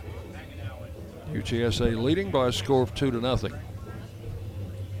 UTSA leading by a score of 2-0.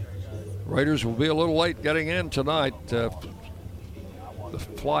 Raiders will be a little late getting in tonight. The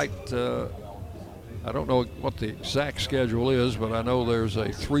flight, I don't know what the exact schedule is, but I know there's a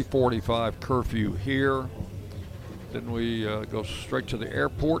 3:45 curfew here. Then we go straight to the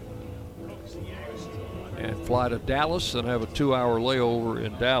airport and fly to Dallas and have a 2-hour layover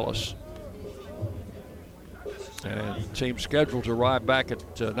in Dallas. And the team's scheduled to arrive back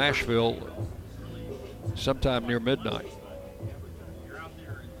at Nashville sometime near midnight.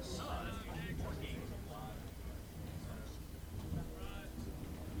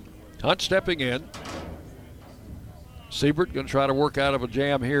 Hunt stepping in. Siebert going to try to work out of a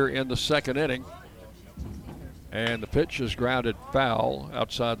jam here in the second inning. And the pitch is grounded foul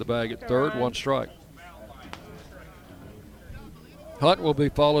outside the bag at third, 1 strike. Hunt will be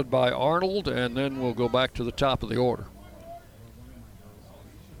followed by Arnold, and then we'll go back to the top of the order.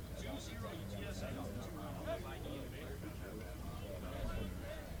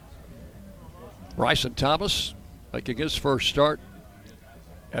 Bryson Thomas making his first start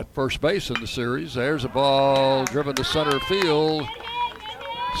at first base in the series. There's a ball driven to center field.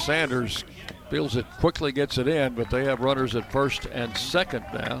 Sanders feels it quickly, gets it in, but they have runners at first and second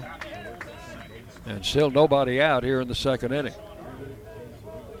now. And still nobody out here in the second inning.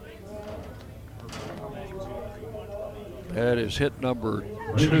 That is hit number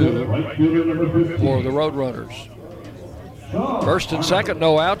 2 for the Roadrunners. First and second,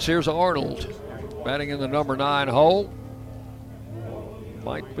 no outs. Here's Arnold batting in the number 9 hole.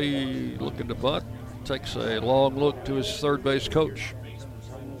 Might be looking to bunt. Takes a long look to his third base coach.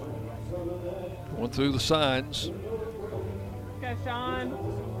 Going through the signs. Okay, Sean.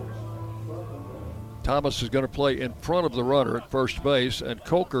 Thomas is going to play in front of the runner at first base, and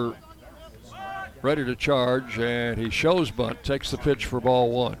Coker ready to charge, and he shows bunt, takes the pitch for ball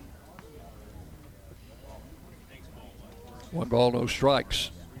 1. 1 ball, no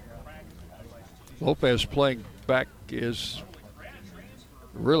strikes. Lopez playing back is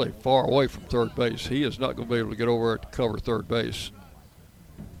really far away from third base. He is not going to be able to get over to cover third base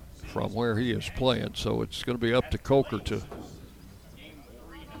from where he is playing, so it's going to be up to Coker to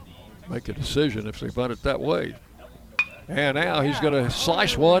make a decision if they bunt it that way. And now he's going to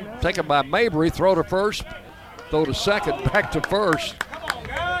slice one, taken by Mabry, throw to first, throw to second, back to first.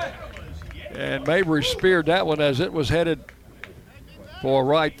 And Mabry speared that one as it was headed for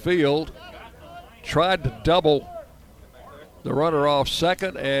right field. Tried to double the runner off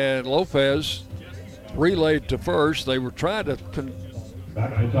second, and Lopez relayed to first. They were trying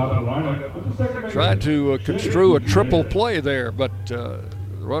to construe a triple play there, but the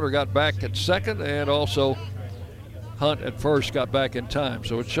runner got back at second, and also Hunt at first got back in time.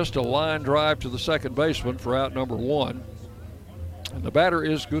 So it's just a line drive to the second baseman for out number 1. And the batter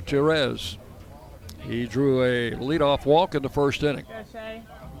is Gutierrez. He drew a leadoff walk in the first inning.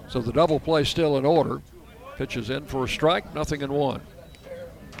 So the double play still in order. Pitches in for a strike, 0-1.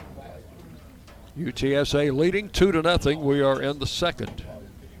 UTSA leading 2-0. We are in the second.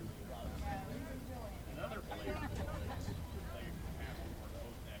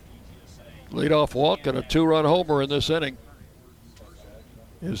 Leadoff walk and a 2-run homer in this inning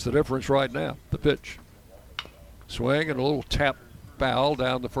is the difference right now. The pitch. Swing and a little tap foul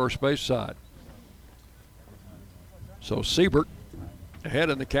down the first base side. So Siebert ahead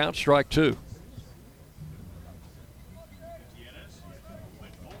in the count, strike 2.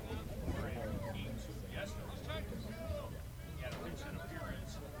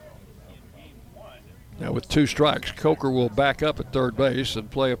 Now with 2 strikes, Coker will back up at third base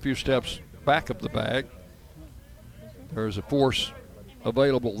and play a few steps back of the bag. There's a force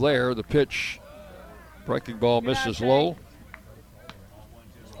available there. The pitch, breaking ball misses low.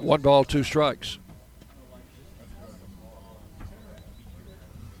 1 ball, 2 strikes.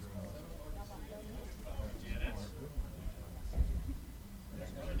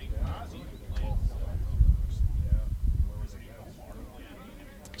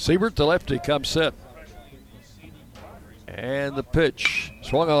 Siebert, the lefty, comes set. And the pitch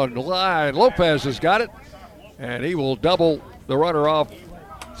swung on the line. Lopez has got it, and he will double the runner off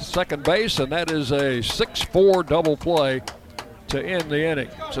second base, and that is a 6-4 double play to end the inning.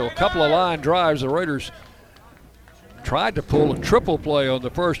 So a couple of line drives. The Raiders tried to pull a triple play on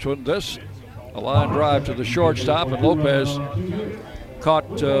the first one. This, a line drive to the shortstop, and Lopez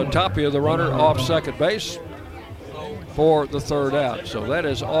caught Tapia, the runner, off second base for the third out. So that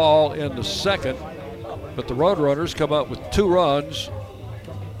is all in the second. But the Roadrunners come up with 2 runs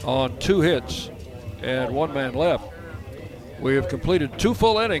on 2 hits and 1 man left. We have completed 2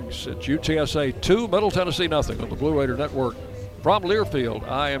 full innings. It's UTSA 2, Middle Tennessee 0 on the Blue Raider Network from Learfield,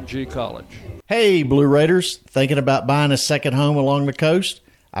 IMG College. Hey, Blue Raiders, thinking about buying a second home along the coast?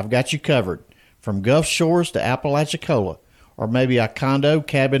 I've got you covered. From Gulf Shores to Apalachicola, or maybe a condo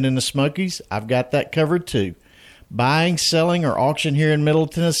cabin in the Smokies, I've got that covered too. Buying, selling, or auction here in Middle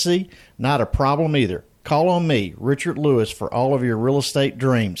Tennessee, not a problem either. Call on me, Richard Lewis, for all of your real estate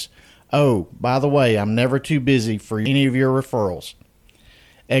dreams. Oh, by the way, I'm never too busy for any of your referrals.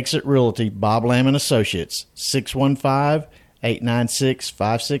 Exit Realty, Bob Lamb and Associates,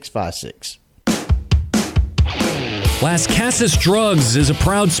 615-896-5656. Las Casas Drugs is a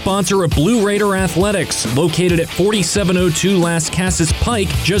proud sponsor of Blue Raider Athletics, located at 4702 Las Casas Pike,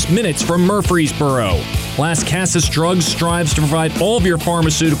 just minutes from Murfreesboro. Las Casas Drugs strives to provide all of your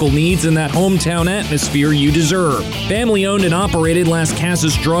pharmaceutical needs in that hometown atmosphere you deserve. Family-owned and operated, Las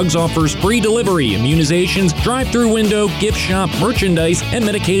Casas Drugs offers free delivery, immunizations, drive-through window, gift shop, merchandise, and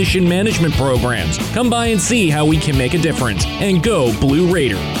medication management programs. Come by and see how we can make a difference. And go Blue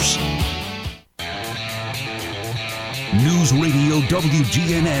Raiders. News Radio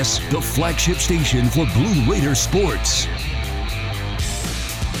WGNS, the flagship station for Blue Raider sports.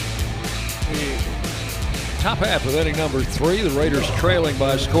 Top half of inning number 3, the Raiders trailing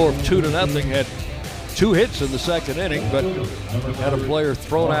by a score of 2-0. Had 2 hits in the second inning, but had a player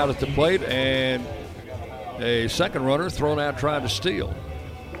thrown out at the plate and a second runner thrown out trying to steal.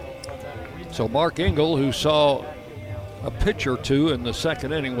 So Mark Engel, who saw a pitch or two in the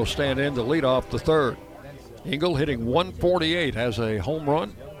second inning, will stand in to lead off the third. Engel hitting 148, has a home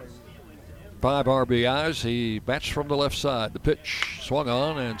run, 5 RBIs. He bats from the left side. The pitch swung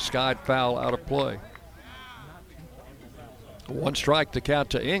on and skied foul out of play. 1 strike to count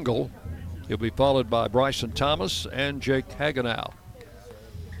to Engel. He'll be followed by Bryson Thomas and Jake Hagenow.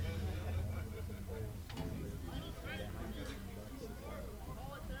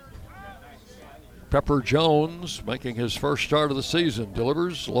 Pepper Jones, making his first start of the season,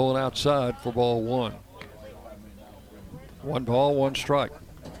 delivers low and outside for ball 1. 1 ball, 1 strike.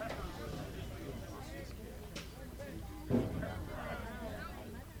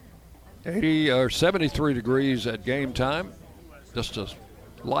 '80 or 73 degrees at game time. Just a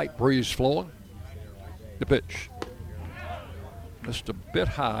light breeze flowing. The pitch. Just a bit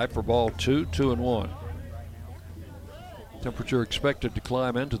high for ball 2, 2-1. Temperature expected to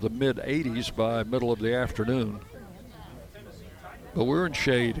climb into the mid-80s by middle of the afternoon. But we're in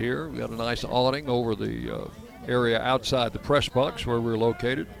shade here. We got a nice awning over the area outside the press box where we're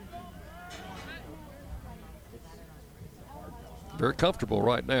located. Very comfortable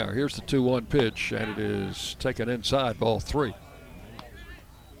right now. Here's the 2-1 pitch, and it is taken inside, ball 3.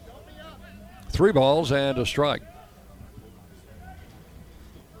 3 balls and a strike.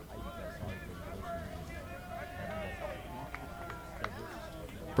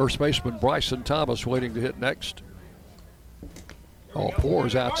 First baseman Bryson Thomas waiting to hit next. Ball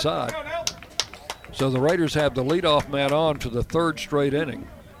pours outside. So the Raiders have the leadoff man on for the 3rd straight inning.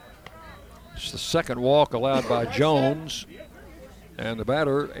 It's the 2nd walk allowed by Jones, and the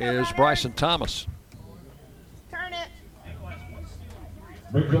batter is Bryson Thomas. Turn it.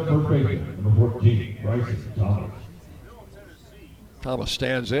 Brings up first baseman, number 14, Bryson Thomas. Thomas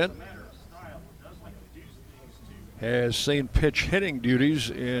stands in. Has seen pitch hitting duties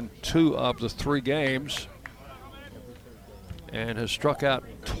in 2 of the 3 games and has struck out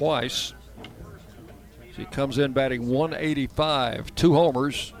twice. He comes in batting 185, 2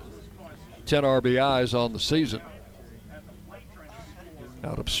 homers, 10 RBIs on the season.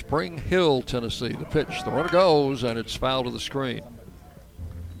 Out of Spring Hill, Tennessee, the pitch. The runner goes, and it's foul to the screen.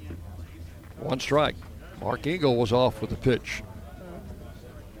 1 strike. Mark Engel was off with the pitch.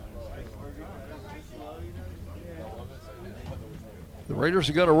 The Raiders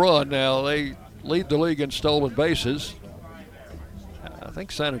are going to run now. They lead the league in stolen bases. I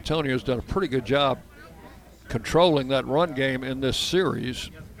think San Antonio's done a pretty good job controlling that run game in this series.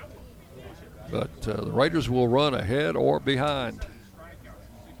 But the Raiders will run ahead or behind. I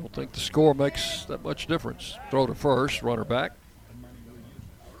don't think the score makes that much difference. Throw to first, runner back.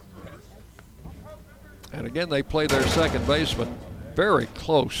 And again, they play their second baseman very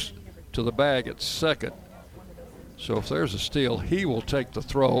close to the bag at second. So if there's a steal, he will take the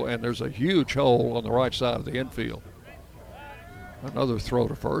throw, and there's a huge hole on the right side of the infield. Another throw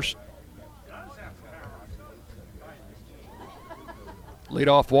to first.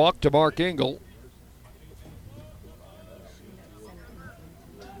 Leadoff walk to Mark Engel.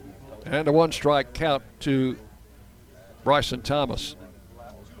 And a 1 strike count to Bryson Thomas.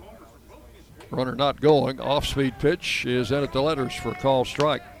 Runner not going. Off-speed pitch is in at the letters for a called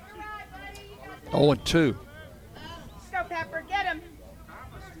strike. 0-2. Go, Pepper, get him.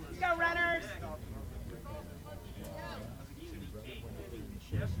 Go, runners.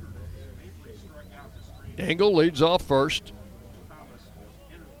 Engel leads off first.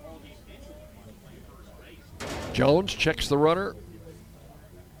 Jones checks the runner.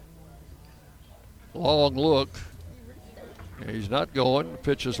 Long look. He's not going.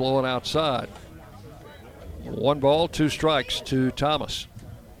 Pitch is low and outside. 1 ball, 2 strikes to Thomas.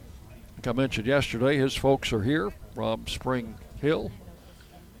 Like I mentioned yesterday, his folks are here from Spring Hill.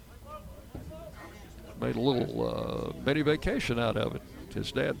 made a little mini vacation out of it.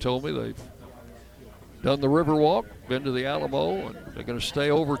 His dad told me they've done the river walk, been to the Alamo, and they're going to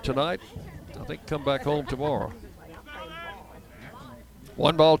stay over tonight. I think come back home tomorrow.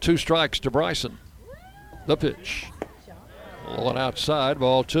 1 ball, 2 strikes to Bryson. The pitch. One outside,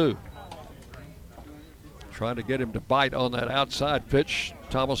 ball 2. Trying to get him to bite on that outside pitch.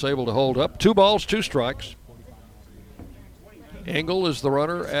 Thomas able to hold up. 2 balls, 2 strikes. Engel is the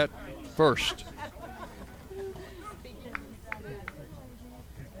runner at first.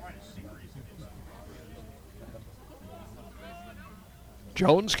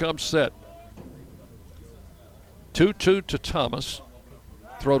 Jones comes set. 2-2 to Thomas.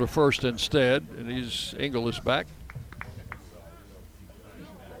 Throw to first instead, and Engel is back.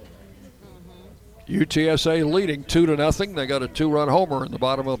 UTSA leading 2-0. They got a 2-run homer in the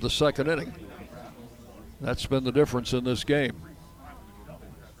bottom of the second inning. That's been the difference in this game.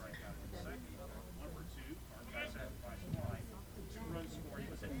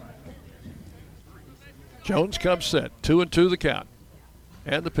 Jones comes set. 2-2 the count.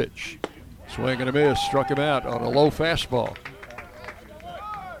 And the pitch. Swing and a miss. Struck him out on a low fastball.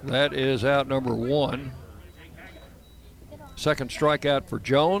 That is out number 1. Second strikeout for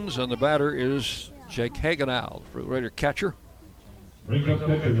Jones, and the batter is Jake Hagenow, the Raider catcher. Bring up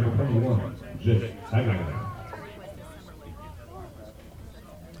catcher number 21, Jake Hagenow.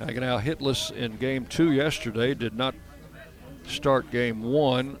 Hagenow hitless in game 2 yesterday, did not start game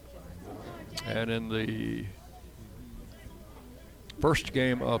 1. And in the first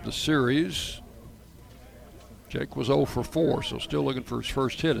game of the series, Jake was 0 for 4, so still looking for his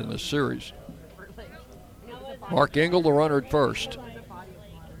first hit in this series. Mark Engel, the runner at first.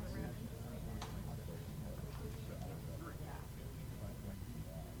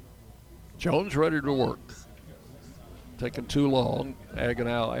 Jones ready to work. Taking too long.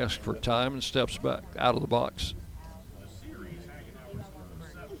 Hagenow asks for time and steps back out of the box.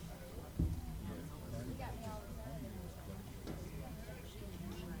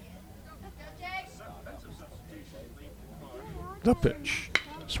 The pitch.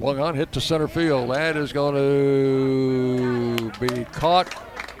 Swung on, hit to center field. That is going to be caught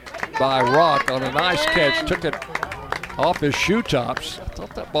by Rock on a nice catch. Took it off his shoe tops. I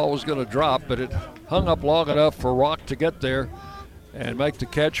thought that ball was going to drop, but it hung up long enough for Rock to get there and make the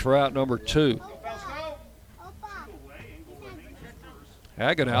catch for out number 2.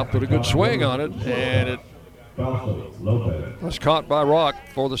 Hagenow put a good swing on it, and it was caught by Rock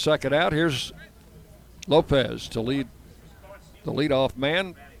for the second out. Here's Lopez to lead the leadoff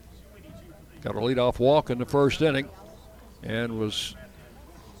man. Got a leadoff walk in the first inning and was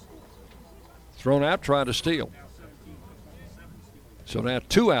thrown out trying to steal. So now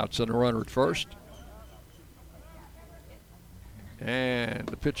 2 outs and a runner at first. And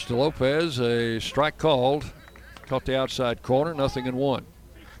the pitch to Lopez, a strike called. Caught the outside corner, 0-1.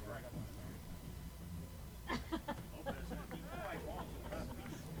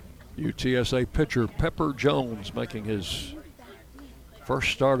 UTSA pitcher Pepper Jones making his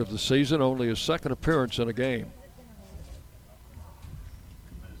first start of the season, only his second appearance in a game.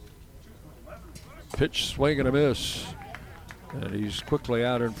 Pitch, swing and a miss. And he's quickly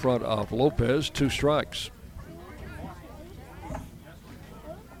out in front of Lopez, 2 strikes.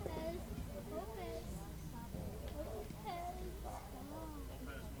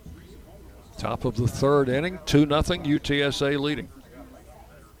 Top of the third inning, 2-0, UTSA leading.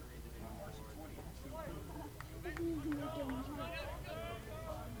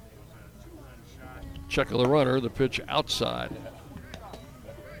 Check of the runner, the pitch outside.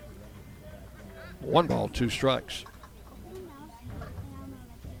 1 ball, 2 strikes.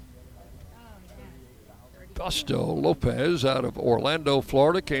 Fausto Lopez out of Orlando,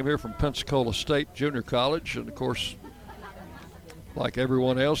 Florida, came here from Pensacola State Junior College, and of course, like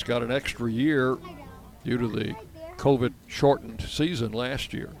everyone else, got an extra year due to the COVID-shortened season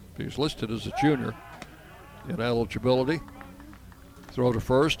last year. He was listed as a junior in eligibility. Throw to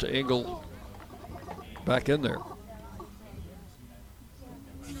first to Engel. Back in there.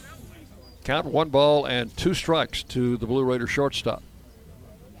 Count 1 ball and 2 strikes to the Blue Raider shortstop.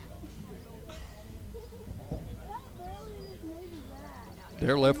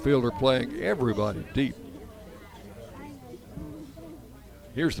 Their left fielder playing everybody deep.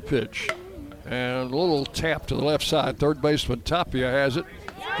 Here's the pitch. And a little tap to the left side. Third baseman Tapia has it.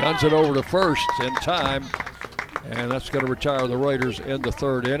 Guns it over to first in time. And that's going to retire the Raiders in the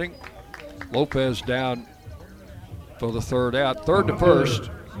third inning. Lopez down for the third out. Third to first.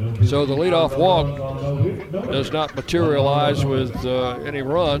 So the leadoff walk does not materialize with any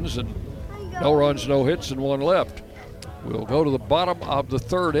runs, and no runs, no hits, and 1 left. We'll go to the bottom of the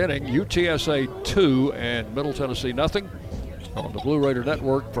third inning. UTSA 2 and Middle Tennessee nothing on the Blue Raider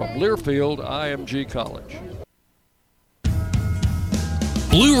Network from Learfield IMG College.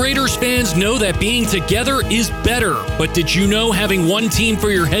 Blue Raiders fans know that being together is better, but did you know having one team for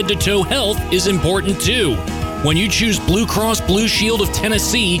your head-to-toe health is important too? When you choose Blue Cross Blue Shield of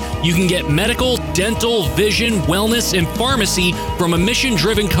Tennessee, you can get medical, dental, vision, wellness, and pharmacy from a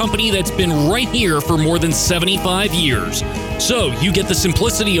mission-driven company that's been right here for more than 75 years. So you get the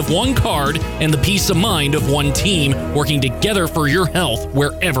simplicity of one card and the peace of mind of one team working together for your health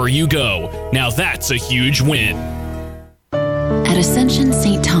wherever you go. Now that's a huge win. At Ascension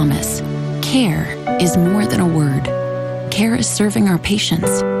St. Thomas, care is more than a word. Care is serving our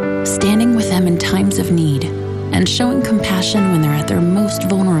patients, standing with them in times of need, and showing compassion when they're at their most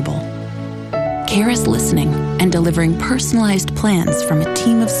vulnerable. Care is listening and delivering personalized plans from a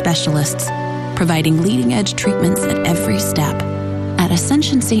team of specialists, providing leading-edge treatments at every step. At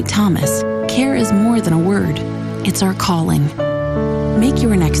Ascension St. Thomas, care is more than a word. It's our calling. Make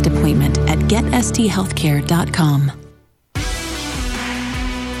your next appointment at getsthealthcare.com.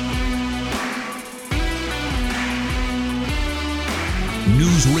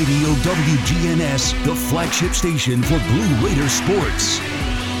 News Radio WGNS, the flagship station for Blue Raider sports.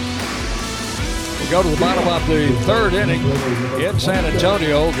 We go to the bottom of the third inning in San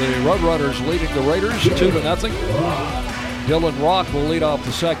Antonio. The Roadrunners leading the Raiders 2-0. Dylan Rock will lead off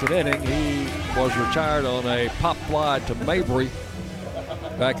the second inning. He was retired on a pop fly to Mabry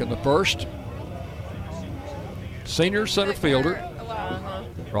back in the first. Senior center fielder.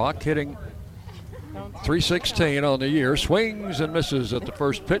 Rock hitting .316 on the year. Swings and misses at the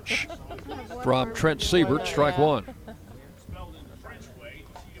first pitch from Trent Siebert, strike one.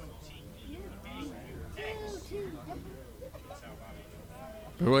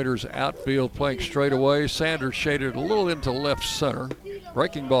 The Raiders outfield playing straight away. Sanders shaded a little into left center.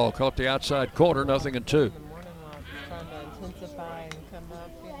 Breaking ball caught the outside corner, 0-2.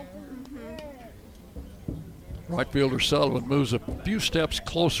 Right fielder Sullivan moves a few steps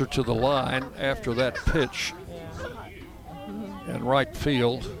closer to the line after that pitch in right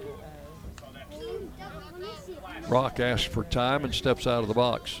field. Rock asks for time and steps out of the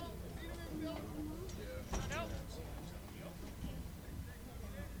box.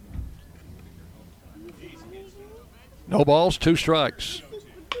 No balls, 2 strikes.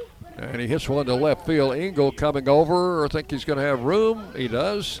 And he hits one to left field. Engel coming over. I think he's going to have room. He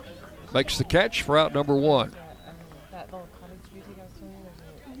does. Makes the catch for out number 1.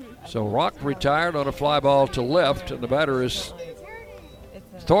 So Rock retired on a fly ball to left, and the batter is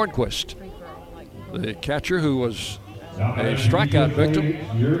Thornquist, the catcher who was a strikeout victim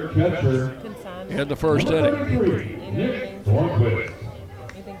in the first inning.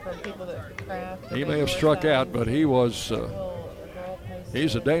 He may have struck out, but he's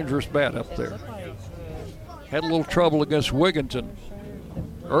a dangerous bat up there. Had a little trouble against Wigginton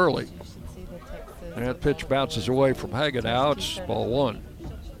early. And that pitch bounces away from Hagenow. It's ball 1.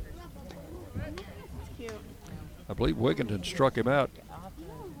 I believe Wigginton struck him out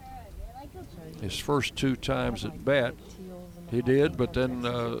his first 2 times at bat. He did, but then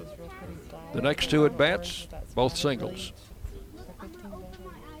the next 2 at bats, both singles.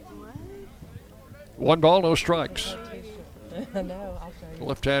 1 ball, no strikes. The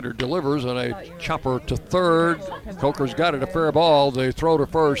left-hander delivers on a chopper to third. Coker's got it, a fair ball. They throw to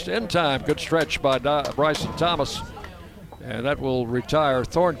first in time. Good stretch by Bryson Thomas. And that will retire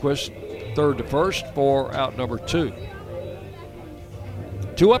Thornquist, third to first for out number 2.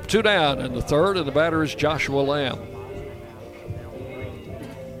 2 up, 2 down in the third, and the batter is Joshua Lamb.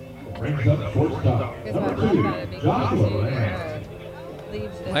 Brings up shortstop, number 2, Joshua Lamb.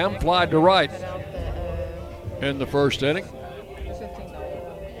 Lamb flied to right in the first inning.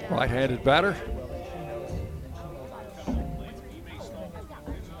 Right-handed batter.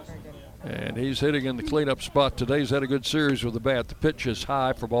 And he's hitting in the cleanup spot today. He's had a good series with the bat. The pitch is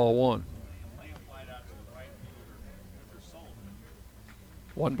high for ball 1.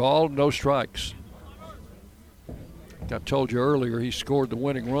 1 ball, no strikes. I told you earlier he scored the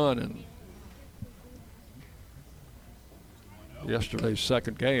winning run in yesterday's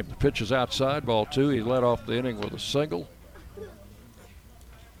second game. The pitch is outside, ball 2. He led off the inning with a single.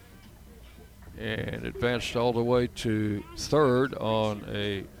 And advanced all the way to third on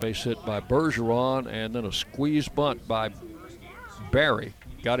a base hit by Bergeron, and then a squeeze bunt by Barry.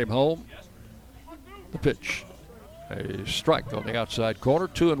 Got him home. The pitch. A strike on the outside corner,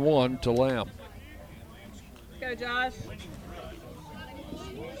 2-1 to Lamb. Go, Josh.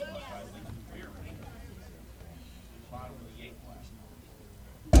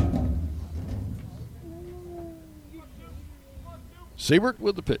 Siebert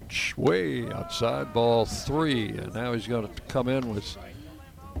with the pitch, way outside, ball 3, and now he's going to come in with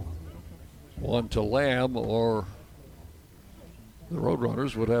one to Lamb, or the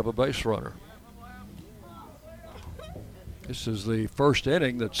Roadrunners would have a base runner. This is the first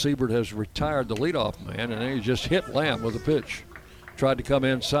inning that Siebert has retired the leadoff man, and then he just hit Lamb with a pitch. Tried to come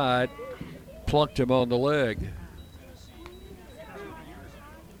inside, plunked him on the leg.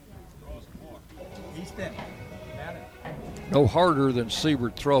 No harder than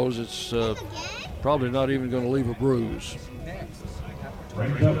Siebert throws. It's probably not even going to leave a bruise.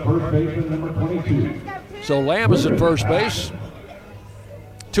 Brings up first baseman number 22. So Lamb is at first base.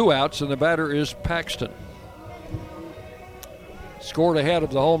 2 outs, and the batter is Paxton. Scored ahead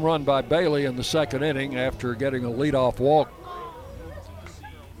of the home run by Bailey in the second inning after getting a leadoff walk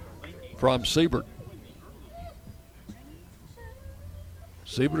from Siebert.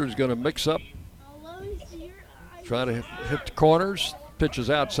 Siebert is going to mix up, try to hit the corners, pitches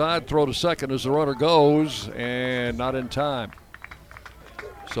outside, throw to second as the runner goes, and not in time.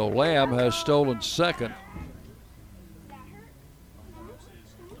 So Lamb has stolen second.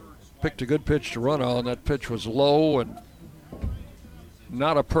 Picked a good pitch to run on. That pitch was low and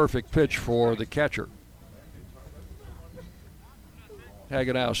not a perfect pitch for the catcher.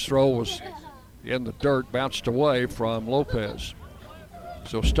 Hagenau's throw was in the dirt, bounced away from Lopez.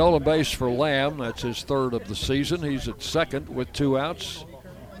 So stolen base for Lamb. That's his third of the season. He's at second with 2 outs.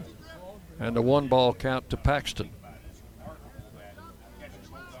 And a 1-ball count to Paxton.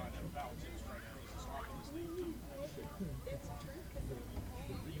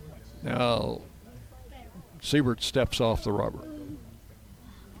 Now, Siebert steps off the rubber.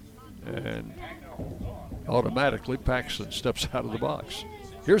 And automatically Paxton steps out of the box.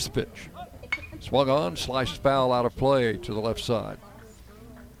 Here's the pitch. Swung on, sliced foul out of play to the left side.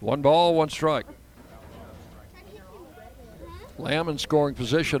 1 ball, 1 strike. Lamb in scoring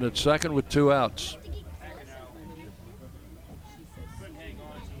position at second with 2 outs.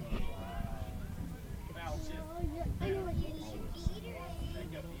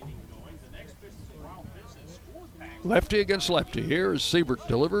 Lefty against lefty. Here as Siebert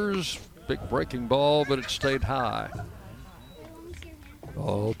delivers. Big breaking ball, but it stayed high.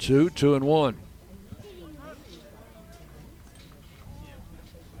 Ball 2, 2-1.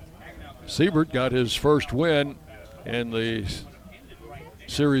 Siebert got his first win in the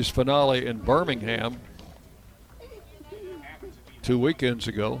series finale in Birmingham 2 weekends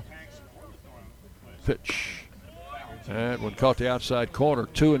ago. Pitch. And one caught the outside corner,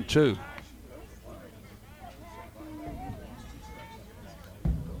 2-2.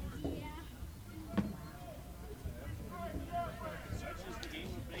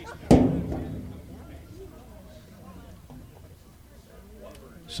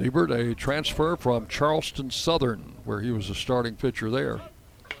 Siebert, a transfer from Charleston Southern, where he was a starting pitcher there.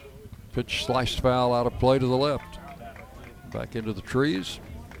 Pitch sliced foul out of play to the left. Back into the trees.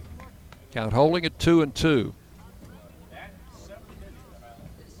 Count holding at 2-2.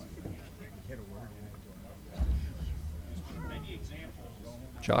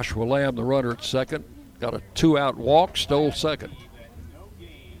 Joshua Lamb, the runner at second, got a 2-out walk, stole second.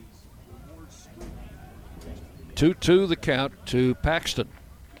 2-2 the count to Paxton.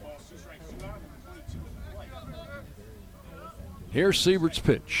 Here's Siebert's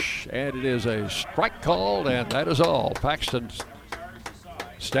pitch, and it is a strike called, and that is all. Paxton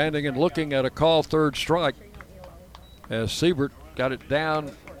standing and looking at a call, third strike, as Siebert got it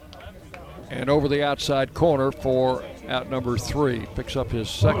down and over the outside corner for out number 3. Picks up his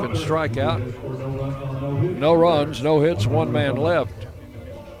second strikeout. No runs, no hits, 1 man left.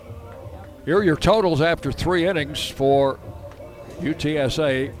 Here are your totals after 3 innings for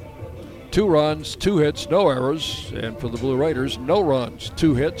UTSA. 2 runs, 2 hits, no errors. And for the Blue Raiders, no runs,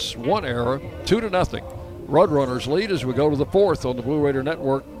 2 hits, 1 error, 2-0. Roadrunners lead as we go to the 4th on the Blue Raider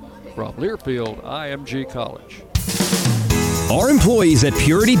Network from Learfield IMG College. Our employees at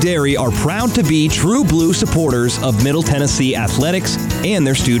Purity Dairy are proud to be true blue supporters of Middle Tennessee athletics and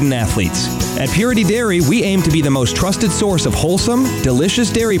their student athletes. At Purity Dairy, we aim to be the most trusted source of wholesome, delicious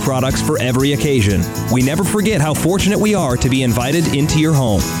dairy products for every occasion. We never forget how fortunate we are to be invited into your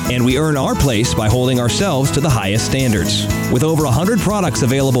home, and we earn our place by holding ourselves to the highest standards. With over 100 products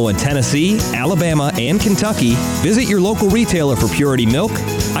available in Tennessee, Alabama, and Kentucky, visit your local retailer for Purity milk,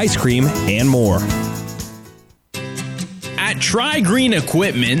 ice cream, and more. At Tri-Green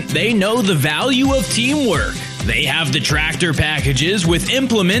Equipment, they know the value of teamwork. They have the tractor packages with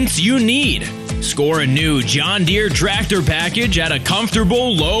implements you need. Score a new John Deere tractor package at a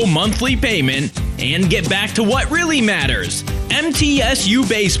comfortable low monthly payment and get back to what really matters, MTSU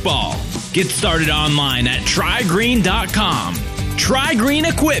Baseball. Get started online at trygreen.com. Tri-Green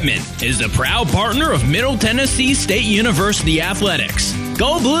Equipment is a proud partner of Middle Tennessee State University Athletics.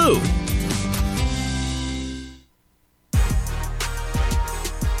 Go Blue!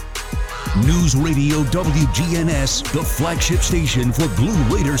 News Radio WGNS, the flagship station for Blue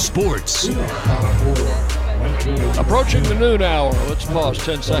Raider sports. Approaching the noon hour, let's pause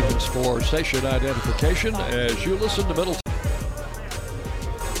 10 seconds for station identification as you listen to Middle.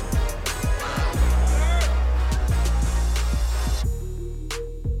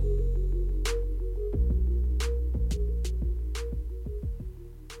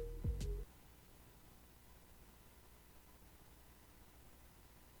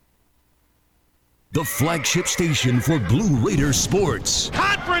 The flagship station for Blue Raider sports.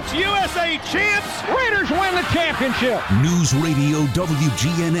 Conference USA champs. Raiders win the championship. News Radio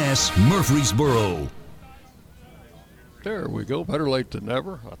WGNS, Murfreesboro. There we go. Better late than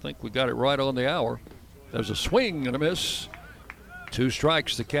never. I think we got it right on the hour. There's a swing and a miss. 2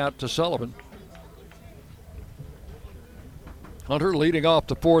 strikes to count to Sullivan. Hunter leading off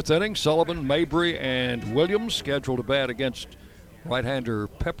the 4th inning. Sullivan, Mabry, and Williams scheduled to bat against right-hander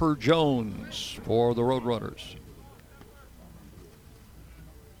Pepper Jones for the Roadrunners.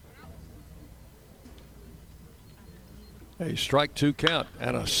 A strike 2 count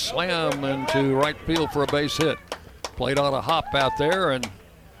and a slam into right field for a base hit. Played on a hop out there and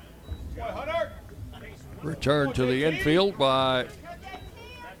returned to the infield by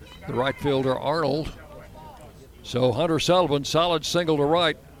the right fielder Arnold. So Hunter Sullivan, solid single to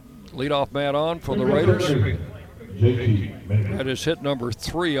right. Leadoff man on for the Raiders. That is hit number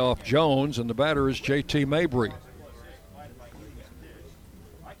 3 off Jones, and the batter is J.T. Mabry.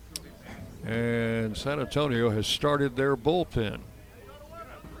 And San Antonio has started their bullpen.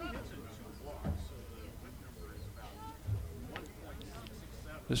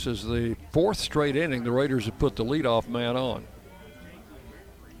 This is the 4th straight inning the Raiders have put the leadoff man on.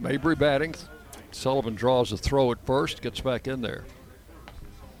 Mabry batting. Sullivan draws a throw at first, gets back in there.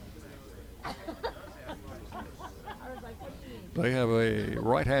 They have a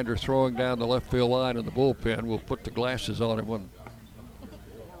right-hander throwing down the left field line in the bullpen. We'll put the glasses on him when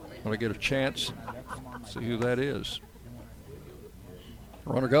I get a chance. See who that is.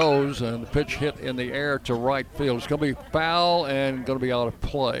 Runner goes, and the pitch hit in the air to right field. It's going to be foul and going to be out of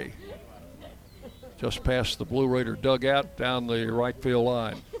play. Just past the Blue Raider dugout down the right field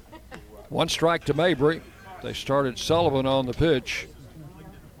line. 1 strike to Mabry. They started Sullivan on the pitch.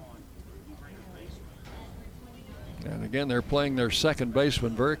 And again, they're playing their second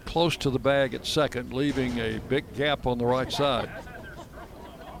baseman very close to the bag at second, leaving a big gap on the right side.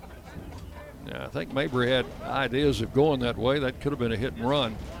 Yeah, I think Mabry had ideas of going that way. That could have been a hit and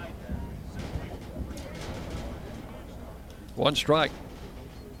run. 1 strike.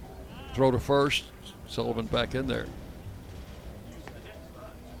 Throw to first. Sullivan back in there.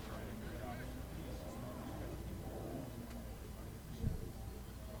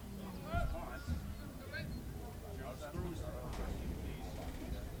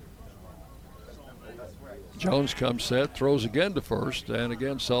 Jones comes set, throws again to first, and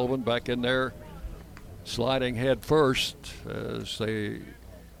again Sullivan back in there, sliding head first. As they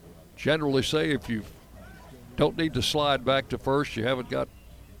generally say, if you don't need to slide back to first, you haven't got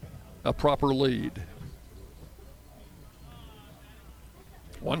a proper lead.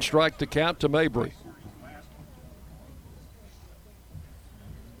 1 strike to count to Mabry.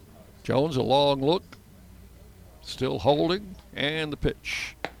 Jones, a long look, still holding, and the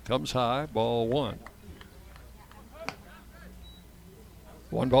pitch comes high, ball 1.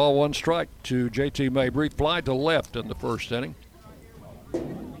 1 ball, 1 strike to J.T. Mabry. Fly to left in the 1st inning.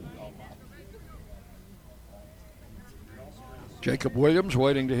 Jacob Williams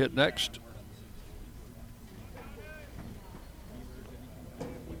waiting to hit next.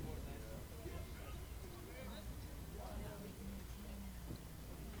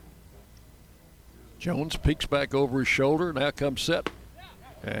 Jones peeks back over his shoulder. Now comes set.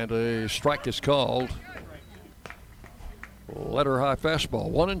 And a strike is called. Letter high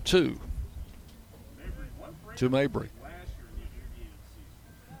fastball, 1-2 to Mabry.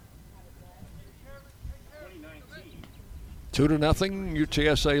 Two to nothing,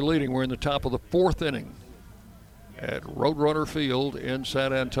 UTSA leading. We're in the top of the 4th inning at Roadrunner Field in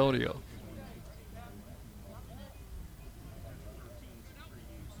San Antonio.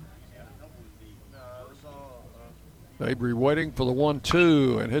 Mabry waiting for the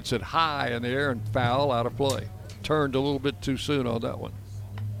 1-2 and hits it high in the air and foul, out of play. Turned a little bit too soon on that one.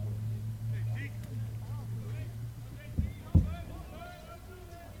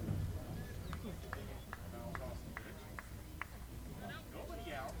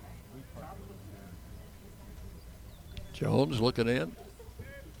 Jones looking in.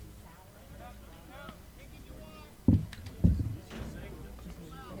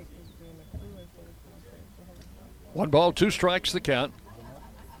 One ball, two strikes, the count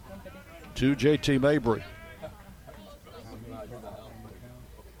to J.T. Mabry.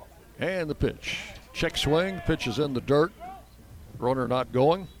 And the pitch. Check swing, pitch is in the dirt. Runner not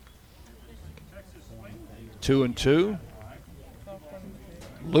going. 2-2.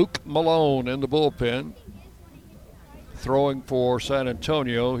 Luke Malone in the bullpen, throwing for San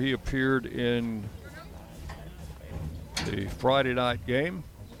Antonio. He appeared in the Friday night game,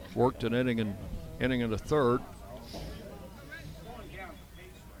 worked an inning and a third.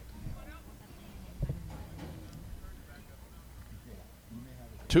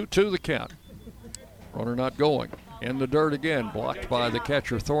 Two the count. Runner not going. In the dirt again, blocked by the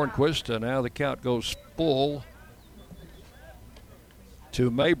catcher Thornquist, and now the count goes full to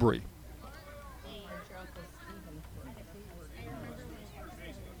Mabry.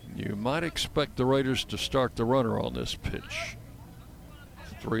 You might expect the Raiders to start the runner on this pitch.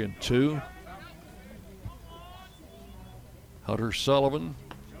 3-2. Hunter Sullivan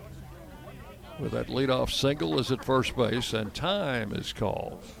with that leadoff single is at first base, and time is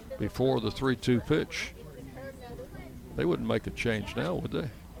called before the 3-2 pitch. They wouldn't make a change now, would they?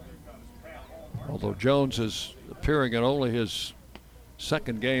 Although Jones is appearing in only his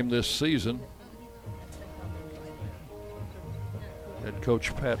second game this season. Head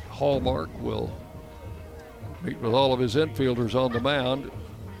coach Pat Hallmark will meet with all of his infielders on the mound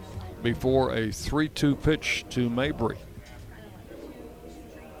before a 3-2 pitch to Mabry.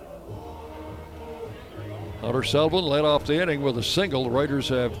 Hunter Sullivan led off the inning with a single. The Raiders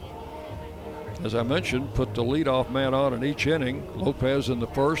have, as I mentioned, put the leadoff man on in each inning. Lopez in the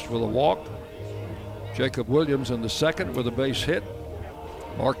first with a walk. Jacob Williams in the second with a base hit.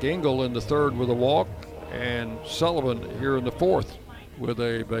 Mark Engel in the third with a walk. And Sullivan here in the fourth with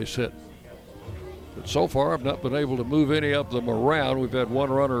a base hit. But so far, I've not been able to move any of them around. We've had one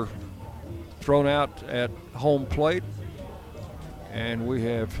runner thrown out at home plate, and we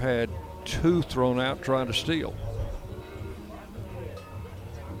have had two thrown out trying to steal.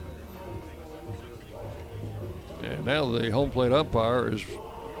 And now the home plate umpire is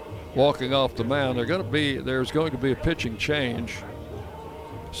walking off the mound. There's going to be a pitching change.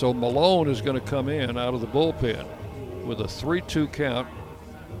 So Malone is going to come in out of the bullpen with a 3-2 count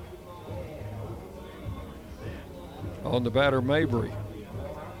on the batter Mabry.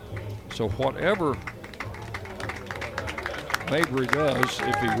 So whatever Mabry does,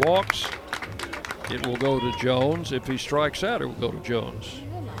 if he walks, it will go to Jones. If he strikes out, it will go to Jones.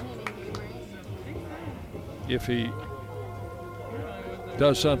 If he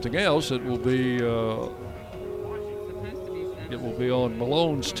does something else, it will be on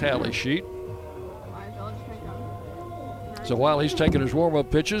Malone's tally sheet. So while he's taking his warm-up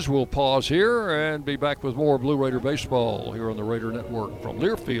pitches, we'll pause here and be back with more Blue Raider baseball here on the Raider Network from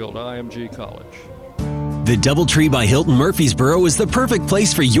Learfield IMG College. The DoubleTree by Hilton Murfreesboro is the perfect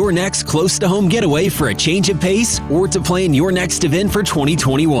place for your next close-to-home getaway for a change of pace or to plan your next event for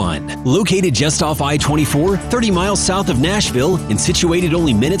 2021. Located just off I-24, 30 miles south of Nashville, and situated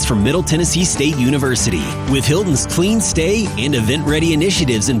only minutes from Middle Tennessee State University. With Hilton's clean stay and event-ready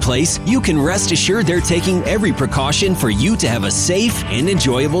initiatives in place, you can rest assured they're taking every precaution for you to have a safe and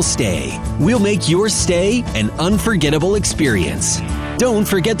enjoyable stay. We'll make your stay an unforgettable experience. Don't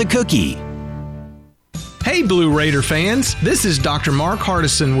forget the cookie. Hey Blue Raider fans, this is Dr. Mark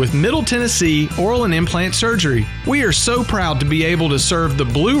Hardison with Middle Tennessee Oral and Implant Surgery. We are so proud to be able to serve the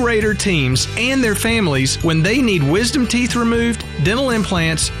Blue Raider teams and their families when they need wisdom teeth removed, dental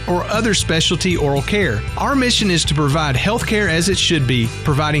implants, or other specialty oral care. Our mission is to provide health care as it should be,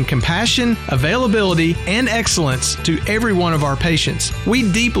 providing compassion, availability, and excellence to every one of our patients. We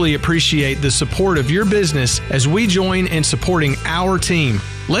deeply appreciate the support of your business as we join in supporting our team.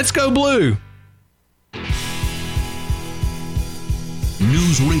 Let's go Blue!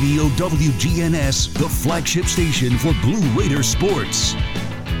 News Radio WGNS, the flagship station for Blue Raider sports.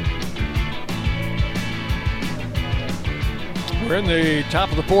 We're in the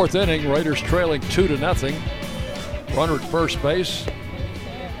top of the fourth inning. Raiders trailing 2-0. Runner at first base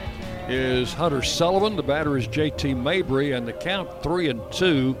is Hunter Sullivan. The batter is J.T. Mabry, and the count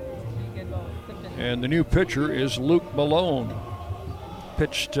 3-2. And the new pitcher is Luke Malone.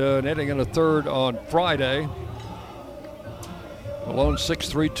 Pitched an inning and a third on Friday. Malone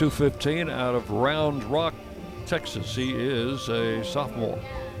 6'3", 215 out of Round Rock, Texas. He is a sophomore.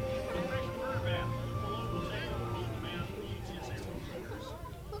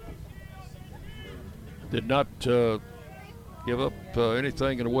 Did not give up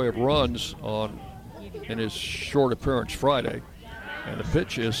anything in the way of runs on in his short appearance Friday. And the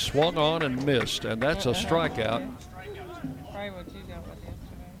pitch is swung on and missed, and that's a strikeout.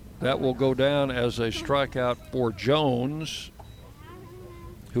 That will go down as a strikeout for Jones,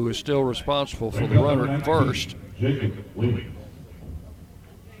 who is still responsible for the runner at first. And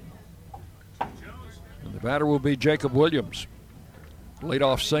the batter will be Jacob Williams.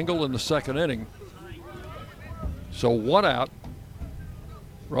 Leadoff single in the second inning. So 1 out.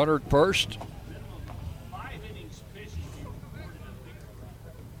 Runner at first.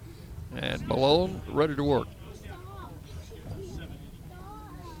 And Malone ready to work.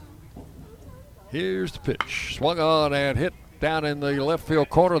 Here's the pitch. Swung on and hit down in the left field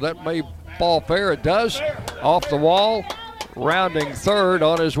corner. That may ball fair. It does. Off the wall. Rounding third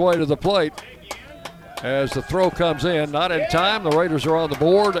on his way to the plate. As the throw comes in, not in time. The Raiders are on the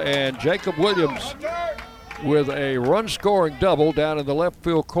board, and Jacob Williams with a run-scoring double down in the left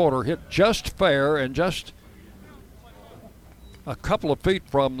field corner. Hit just fair and just a couple of feet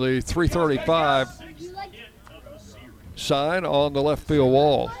from the 335 sign on the left field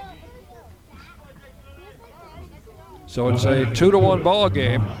wall. So it's a 2-1 ball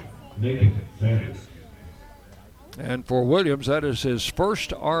game. And for Williams, that is his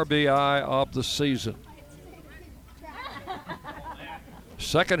first RBI of the season.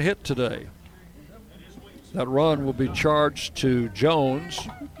 Second hit today. That run will be charged to Jones.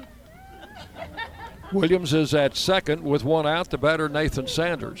 Williams is at second with 1 out. The batter, Nathan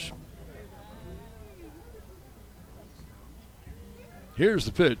Sanders. Here's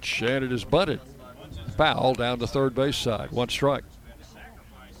the pitch, and it is bunted. Foul down the third base side. 1 strike.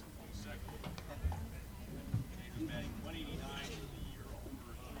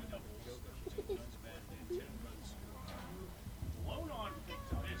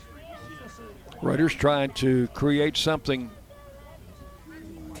 Raiders trying to create something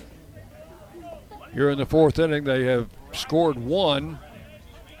here in the fourth inning. They have scored 1,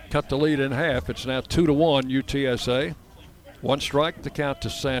 cut the lead in half. It's now 2-1 UTSA. 1 strike, the count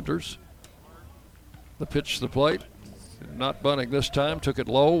to Sanders. The pitch to the plate, not bunting this time, took it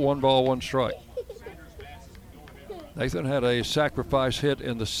low, 1 ball, 1 strike. Nathan had a sacrifice hit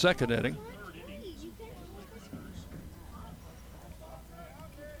in the second inning.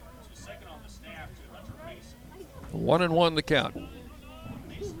 One and 1 the count.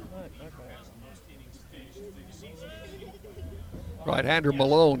 Right-hander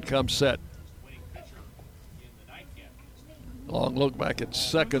Malone comes set. Long look back at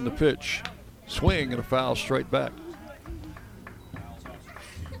second, the pitch. Swing and a foul straight back.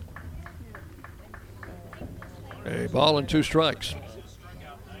 A ball and 2 strikes.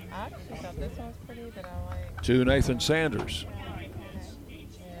 I actually thought this one was pretty that I like. To Nathan Sanders. Yeah,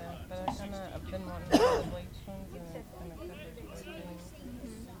 but I've been wanting to the late swings and it's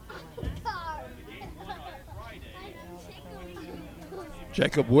kind of covered.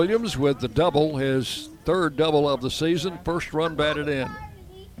 Jacob Williams with the double, his 3rd double of the season. First run batted in.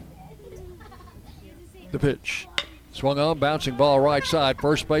 The pitch. Swung on, bouncing ball right side.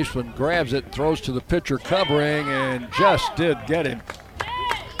 First baseman grabs it, throws to the pitcher covering, and just did get him.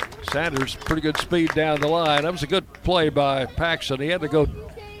 Sanders, pretty good speed down the line. That was a good play by Paxson. He had to go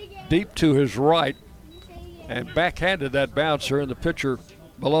deep to his right and backhanded that bouncer, and the pitcher,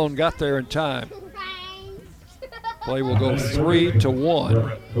 Malone, got there in time. Play will go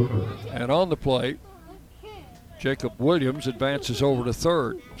 3-1. And on the plate, Jacob Williams advances over to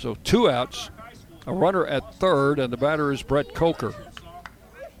third. So 2 outs. A runner at third, and the batter is Brett Coker.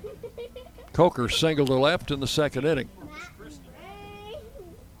 Coker singled to left in the second inning.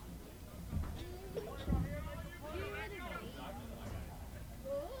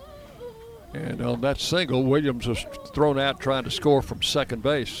 And on that single, Williams was thrown out trying to score from second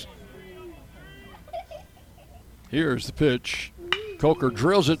base. Here's the pitch. Coker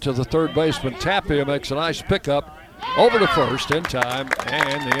drills it to the third baseman. Tapia makes a nice pickup over to first in time,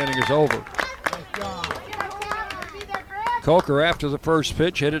 and the inning is over. Coker, after the first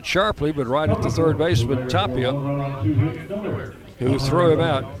pitch, hit it sharply, but right at the third baseman, Tapia, who threw him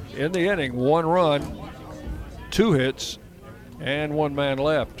out. In the inning, 1 run, 2 hits, and 1 man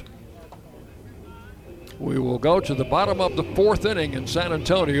left. We will go to the bottom of the 4th inning in San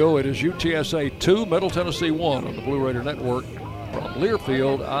Antonio. It is UTSA 2, Middle Tennessee 1 on the Blue Raider Network from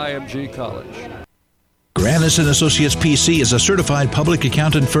Learfield IMG College. Granis & Associates PC is a certified public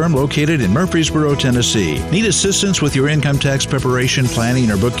accountant firm located in Murfreesboro, Tennessee. Need assistance with your income tax preparation,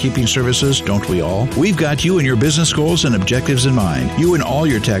 planning, or bookkeeping services? Don't we all? We've got you and your business goals and objectives in mind. You and all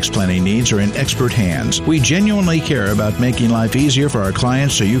your tax planning needs are in expert hands. We genuinely care about making life easier for our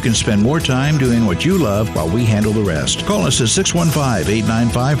clients so you can spend more time doing what you love while we handle the rest. Call us at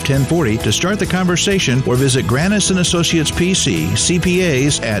 615-895-1040 to start the conversation or visit Granis & Associates PC,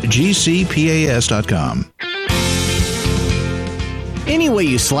 CPAs at gcpas.com. Any way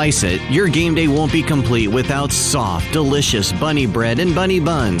you slice it, your game day won't be complete without soft, delicious Bunny bread and Bunny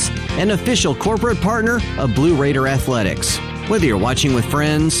buns, an official corporate partner of Blue Raider Athletics. Whether you're watching with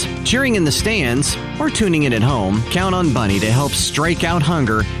friends, cheering in the stands, or tuning in at home, count on Bunny to help strike out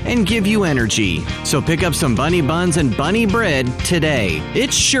hunger and give you energy. So pick up some Bunny buns and Bunny bread today.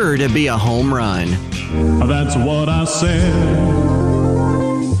 It's sure to be a home run. That's what I said.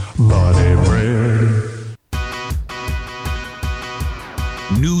 Bunny bread.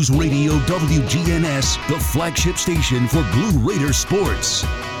 News Radio WGNS, the flagship station for Blue Raider sports.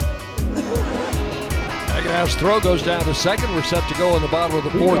 As throw goes down to second. We're set to go in the bottom of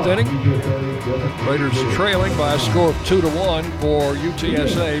the fourth inning. Raiders trailing by a score of 2-1 for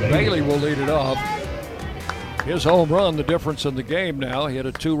UTSA. Bailey will lead it off. His home run, the difference in the game now. He had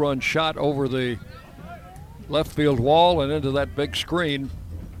a 2-run shot over the left field wall and into that big screen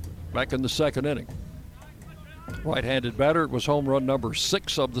back in the second inning. Right-handed batter. It was home run number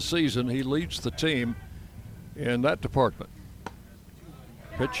 6 of the season. He leads the team in that department.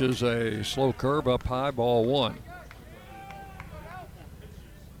 Pitches a slow curve up high, ball 1.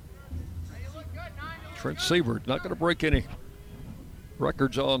 Trent Siebert not going to break any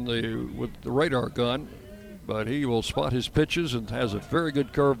records with the radar gun, but he will spot his pitches and has a very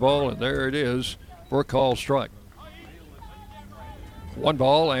good curveball, and there it is for a call strike. 1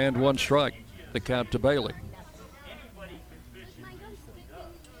 ball and 1 strike. The count to Bailey.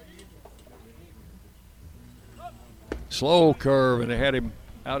 Slow curve, and they had him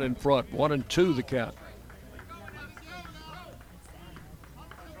out in front. 1-2 the count.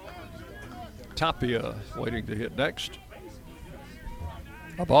 Tapia waiting to hit next.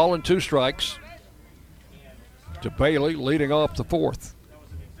 A ball and 2 strikes to Bailey, leading off the fourth.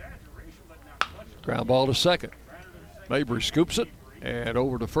 Ground ball to second. Mabry scoops it and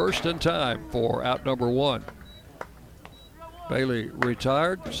over to first in time for out number 1. Bailey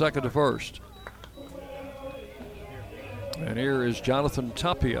retired, second to first. And here is Jonathan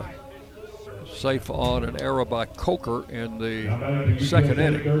Tapia, safe on an error by Coker in the second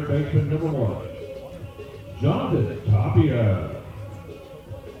inning. Jonathan Tapia.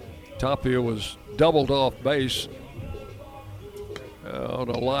 Tapia was doubled off base on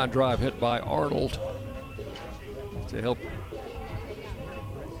a line drive hit by Arnold to help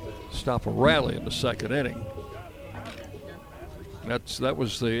stop a rally in the second inning. That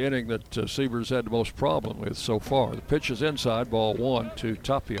was the inning that Siebers had the most problem with so far. The pitch is inside, ball 1 to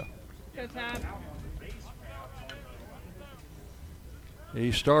Tapia.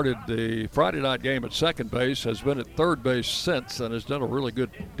 He started the Friday night game at second base, has been at third base since, and has done a really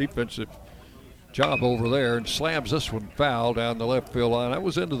good defensive job over there, and slams this one foul down the left field line. That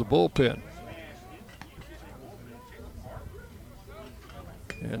was into the bullpen.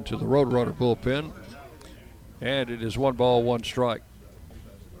 And to the Roadrunner bullpen. And it is 1 ball, 1 strike.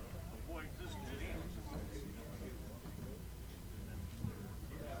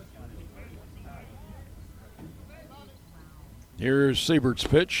 Here's Siebert's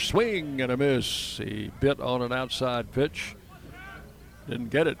pitch. Swing and a miss. He bit on an outside pitch. Didn't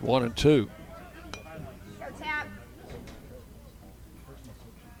get it. 1-2.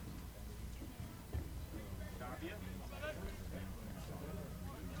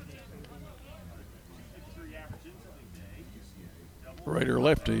 Raider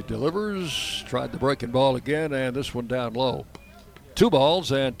lefty delivers, tried the breaking ball again, and this one down low. 2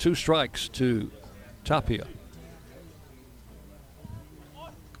 balls and 2 strikes to Tapia.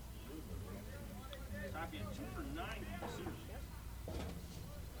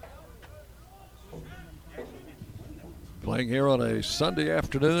 Playing here on a Sunday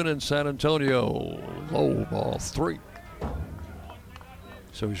afternoon in San Antonio. Low, ball 3.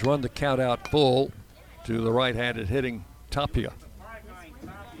 So he's run the count out full to the right-handed hitting Tapia.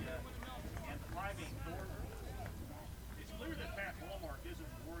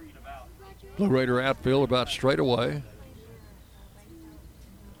 Blue Raider outfield about straight away.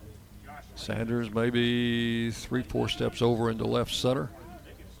 Sanders maybe 3-4 steps over into left center.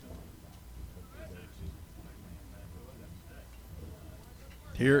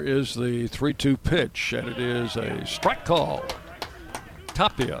 Here is the 3-2 pitch, and it is a strike call.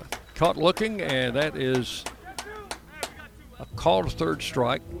 Tapia caught looking, and that is a called third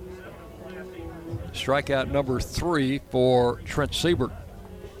strike. Strikeout number 3 for Trent Siebert.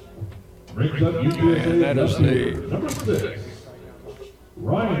 And that is the number 6,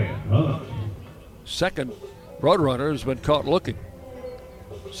 Ryan Hunt. second Roadrunner has been caught looking.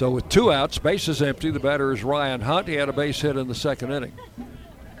 So with 2 outs, bases empty, the batter is Ryan Hunt. He had a base hit in the second inning.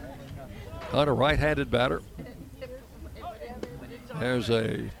 Hunt, a right-handed batter. There's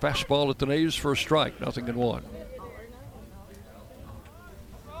a fastball at the knees for a strike, 0-1.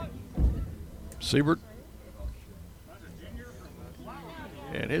 Siebert.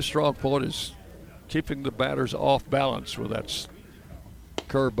 And his strong point is keeping the batters off balance with that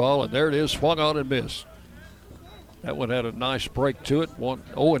curveball. And there it is, swung on and missed. That one had a nice break to it.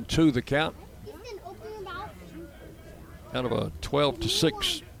 0-2 the count. Kind of a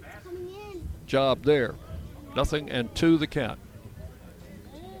 12-6 job there. 0-2 the count.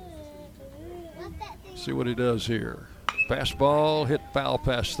 See what he does here. Fastball hit foul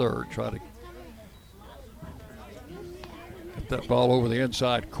past third. Try to get that ball over the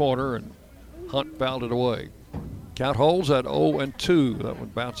inside corner, and Hunt fouled it away. Count holds at 0-2. That one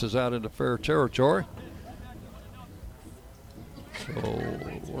bounces out into fair territory. So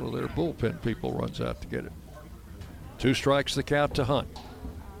one of their bullpen people runs out to get it. 2 strikes the count to Hunt.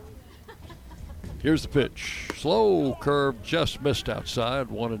 Here's the pitch. Slow curve, just missed outside,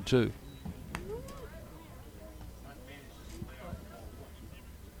 1-2.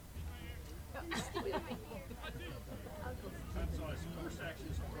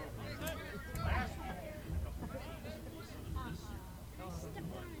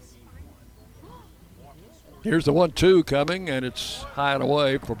 Here's the 1-2 coming, and it's high and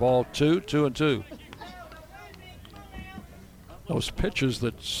away for ball 2, 2-2. Those pitches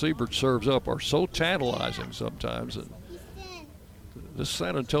that Siebert serves up are so tantalizing sometimes. And this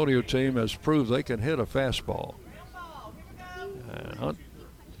San Antonio team has proved they can hit a fastball.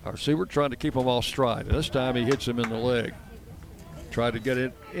 Siebert trying to keep them off stride. And this time he hits him in the leg. Tried to get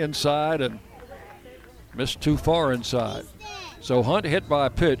it inside and missed too far inside. So Hunt hit by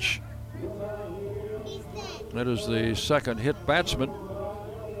a pitch. That is the second hit batsman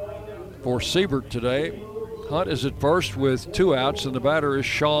for Siebert today. Hunt is at first with 2 outs, and the batter is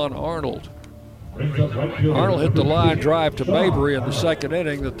Sean Arnold. Arnold hit the line drive to Mabry in the second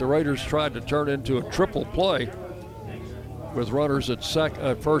inning that the Raiders tried to turn into a triple play with runners at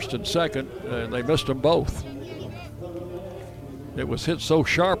first and second, and they missed them both. It was hit so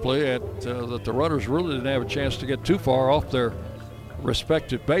sharply that the runners really didn't have a chance to get too far off their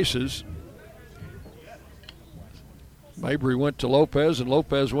respective bases. Mabry went to Lopez, and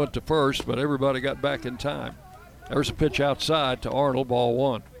Lopez went to first, but everybody got back in time. There's a pitch outside to Arnold, ball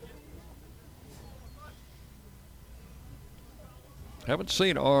 1. Haven't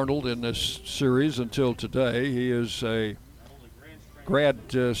seen Arnold in this series until today. He is a grad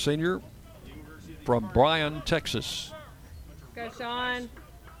senior from Bryan, Texas. Go, Sean.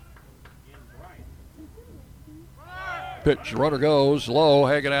 Pitch, runner goes low.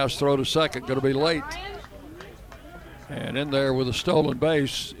 Hagenhouse throw to second, going to be late. And in there with a stolen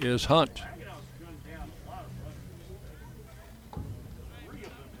base is Hunt.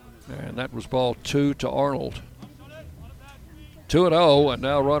 And that was ball 2 to Arnold. 2-0, and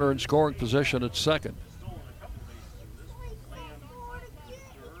now runner in scoring position at second.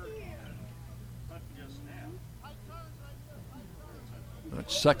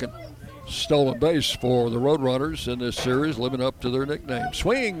 That's second stolen base for the Roadrunners in this series, living up to their nickname.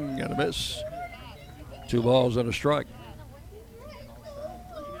 Swing and a miss. 2 balls and a strike.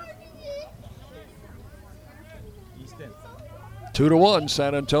 Easton. 2-1,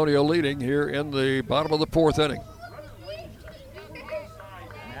 San Antonio leading here in the bottom of the 4th inning.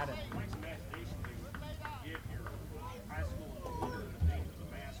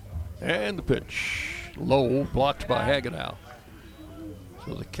 And the pitch, low, blocked by Hagenow.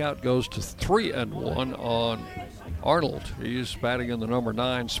 So the count goes to 3-1 on Arnold. He's batting in the number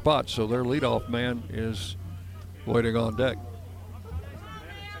 9 spot, so their leadoff man is waiting on deck.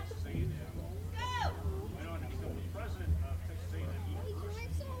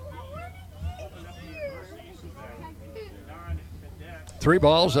 Three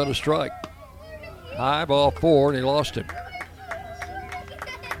balls and a strike. High, ball 4, and he lost it.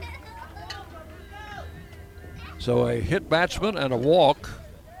 So a hit batsman and a walk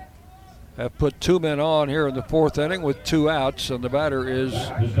have put 2 men on here in the 4th inning with 2 outs, and the batter is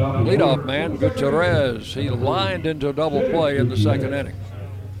leadoff man Gutierrez. He lined into a double play in the 2nd inning.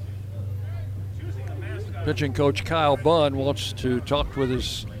 Pitching coach Kyle Bunn wants to talk with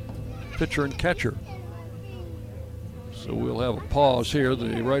his pitcher and catcher. So we'll have a pause here.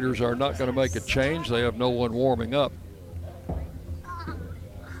 The Raiders are not going to make a change. They have no one warming up.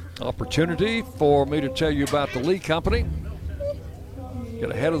 Opportunity for me to tell you about the Lee Company.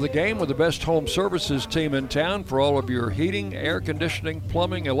 Get ahead of the game with the best home services team in town for all of your heating, air conditioning,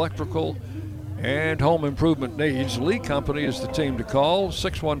 plumbing, electrical, and home improvement needs. Lee Company is the team to call,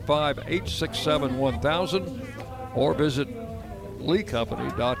 615-867-1000, or visit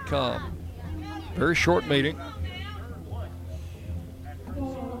leecompany.com. Very short meeting.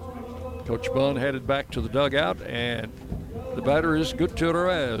 Coach Bunn headed back to the dugout, and the batter is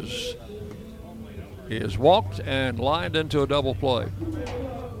Gutierrez. He has walked and lined into a double play.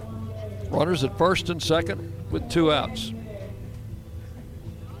 Runners at first and second with 2 outs.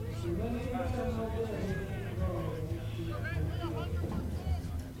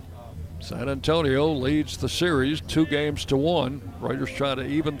 San Antonio leads the series 2-1. Raiders try to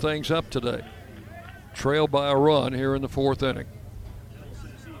even things up today. Trail by a run here in the 4th inning.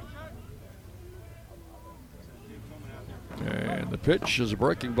 And the pitch is a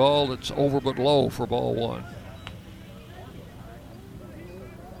breaking ball that's over but low for ball 1.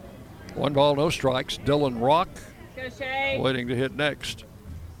 1 ball, no strikes. Dylan Rock waiting to hit next.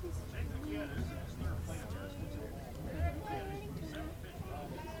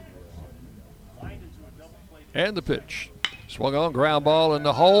 And the pitch. Swung on, ground ball in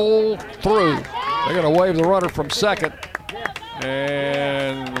the hole, through. They're going to wave the runner from second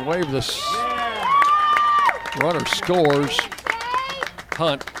and wave the runner scores.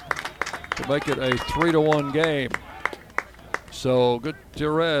 Hunt to make it a 3-1 game. So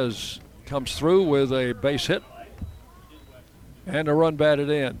Gutierrez comes through with a base hit and a run batted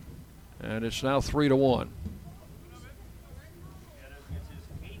in. And it's now 3-1.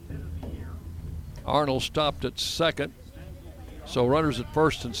 Arnold stopped at second. So runners at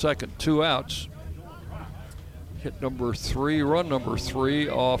first and second, 2 outs. Hit number 3, run number 3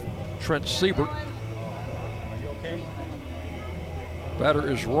 off Trent Siebert.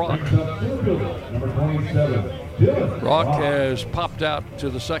 Batter is Rock. Rock has popped out to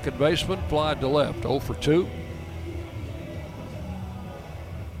the second baseman, fly to left, 0 for 2.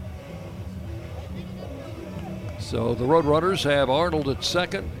 So the Roadrunners have Arnold at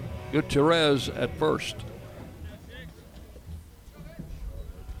second, Gutierrez at first.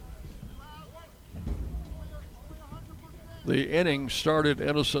 The inning started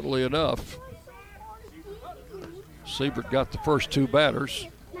innocently enough. Siebert got the first 2 batters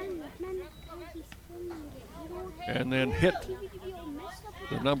and then hit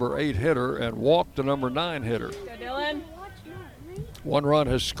the number 8 hitter and walked the number 9 hitter. 1 run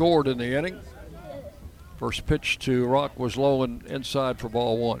has scored in the inning. First pitch to Rock was low and inside for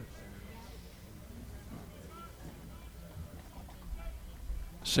ball 1.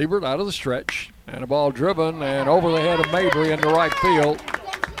 Siebert out of the stretch, and a ball driven and over the head of Mabry into right field.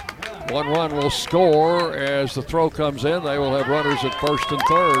 1 run will score as the throw comes in. They will have runners at first and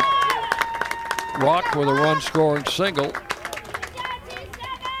third. Rock with a run-scoring single.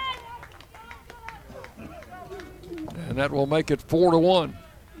 And that will make it 4-1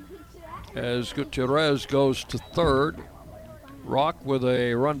 as Gutierrez goes to third. Rock with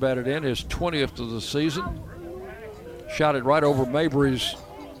a run batted in, his 20th of the season. Shot it right over Mabry's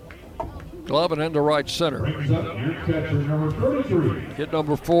glove and into right center. Hit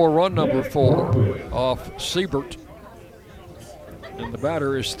number 4, run number 4 off Siebert. And the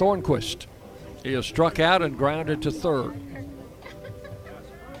batter is Thornquist. He has struck out and grounded to third.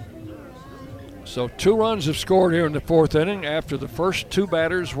 So 2 runs have scored here in the 4th inning after the first 2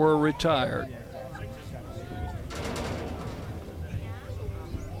 batters were retired.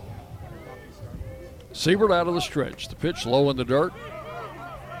 Siebert out of the stretch. The pitch low in the dirt.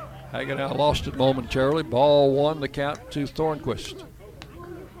 Hagenau lost it momentarily. Ball 1, the count to Thornquist.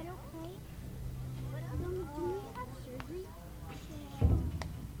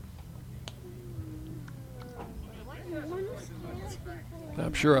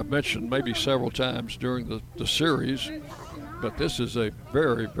 I'm sure I've mentioned maybe several times during the series, but this is a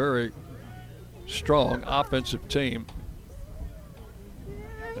very, very strong offensive team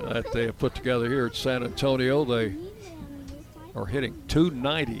that they have put together here at San Antonio. They are hitting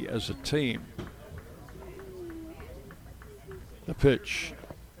 .290 as a team. The pitch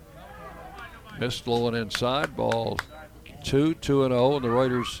missed low and inside. Ball 2-0, and the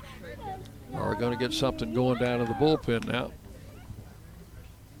Raiders are going to get something going down in the bullpen now.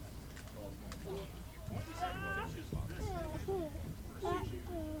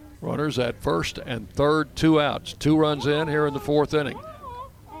 Runners at first and third, 2 outs. 2 runs in here in the 4th inning.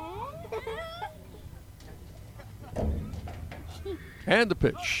 And the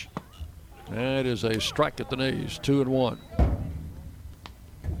pitch. That is a strike at the knees, 2-1.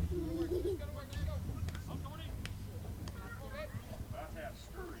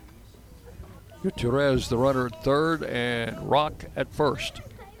 Gutierrez, the runner at third, and Rock at first.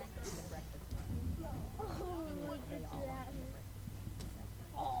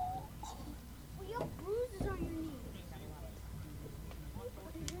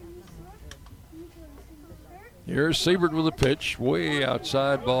 Here's Siebert with a pitch, way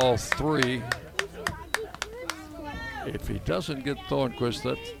outside, ball 3. If he doesn't get Thornquist,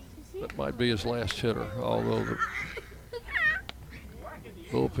 that might be his last hitter, although the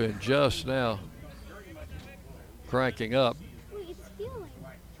bullpen just now cranking up.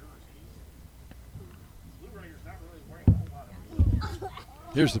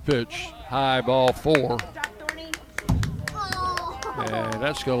 Here's the pitch, high, ball 4. And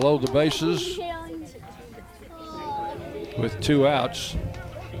that's going to load the bases with 2 outs.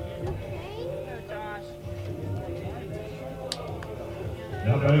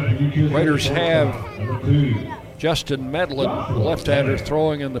 Raiders have Justin Medlin, left-hander,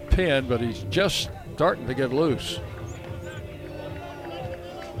 throwing in the pen, but he's just starting to get loose.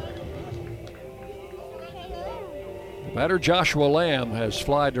 The batter, Joshua Lamb, has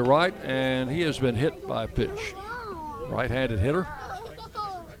flied to right, and he has been hit by a pitch. Right-handed hitter.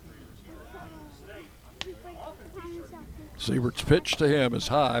 Siebert's pitch to him is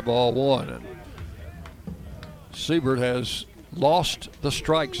high, ball 1. And Siebert has lost the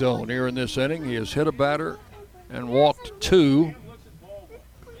strike zone here in this inning. He has hit a batter and walked 2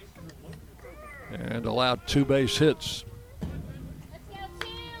 and allowed 2 base hits.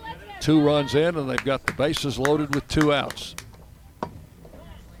 2 runs in, and they've got the bases loaded with 2 outs.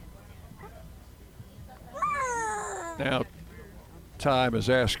 Now time is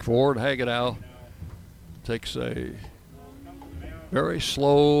asked for, and Hagenow takes a very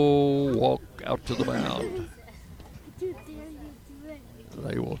slow walk out to the mound.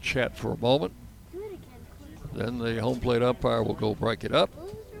 They will chat for a moment. Then the home plate umpire will go break it up.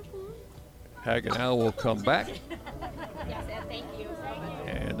 Hagenow will come back.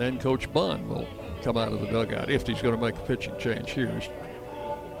 And then Coach Bunn will come out of the dugout if he's going to make a pitching change here.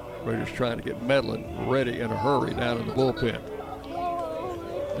 Raiders trying to get Medlin ready in a hurry down in the bullpen.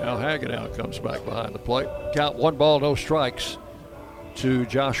 Now Hagenow comes back behind the plate. Count 1 ball, no strikes to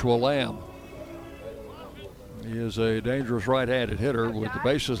Joshua Lamb. He is a dangerous right-handed hitter with the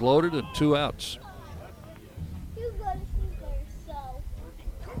bases loaded and 2 outs.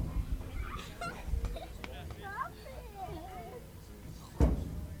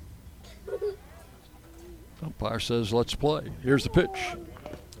 Umpire says, let's play. Here's the pitch.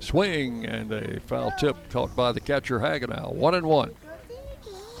 Swing and a foul tip caught by the catcher Hagenow. 1-1.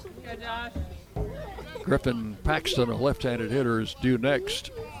 Good, Josh. Griffin Paxton, a left-handed hitter, is due next.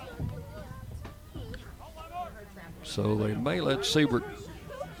 So they may let Siebert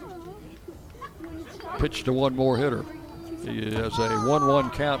pitch to one more hitter. He has a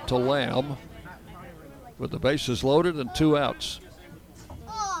 1-1 count to Lamb with the bases loaded and 2 outs.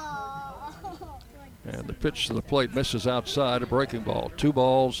 And the pitch to the plate misses outside, a breaking ball. 2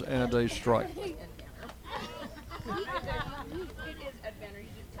 balls and a strike.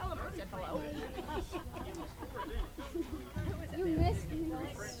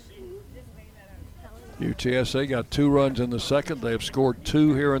 UTSA got 2 runs in the second. They have scored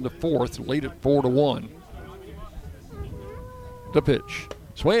 2 here in the fourth, lead at 4-1. The pitch.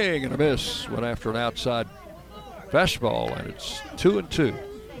 Swing and a miss. Went after an outside fastball, and it's 2-2.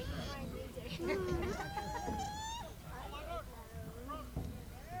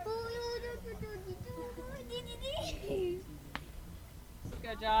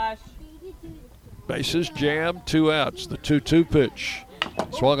 Good, Josh. Bases jammed, 2 outs. The 2-2 pitch.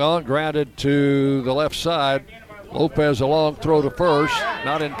 Swung on, grounded to the left side. Lopez a long throw to first,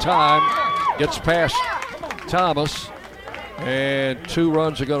 not in time. Gets past Thomas, and 2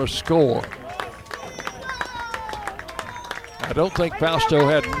 runs are going to score. I don't think Fausto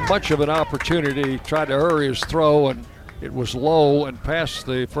had much of an opportunity. He tried to hurry his throw, and it was low and past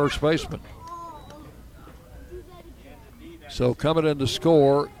the first baseman. So coming in to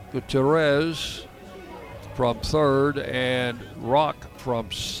score, Gutierrez from third and Rock from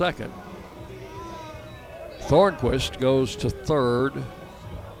second. Thornquist goes to third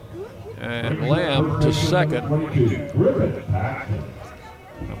and Lamb to second. I'm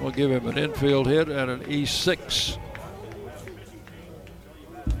going to give him an infield hit and an E6.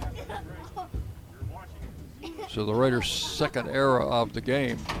 So the Raiders' second error of the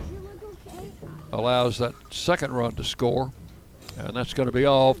game allows that second run to score. And that's going to be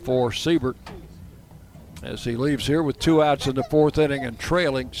all for Siebert as he leaves here with 2 outs in the fourth inning and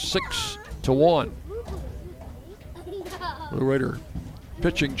trailing 6 8-1. Blue Raider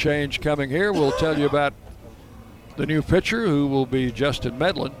pitching change coming here. We'll tell you about the new pitcher, who will be Justin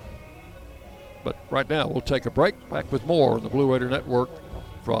Medlin. But right now, we'll take a break. Back with more on the Blue Raider Network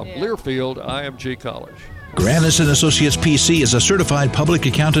from Learfield IMG College. Granis & Associates PC is a certified public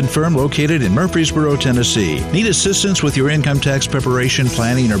accountant firm located in Murfreesboro, Tennessee. Need assistance with your income tax preparation,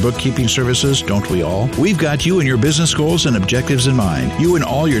 planning, or bookkeeping services? Don't we all? We've got you and your business goals and objectives in mind. You and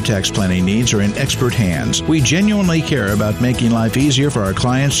all your tax planning needs are in expert hands. We genuinely care about making life easier for our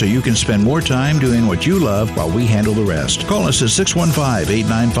clients so you can spend more time doing what you love while we handle the rest. Call us at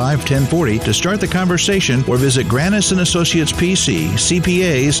 615-895-1040 to start the conversation, or visit Granis & Associates PC,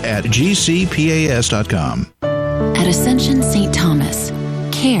 CPAs at gcpas.com. At Ascension St. Thomas,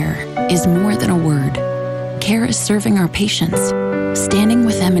 care is more than a word. Care is serving our patients, standing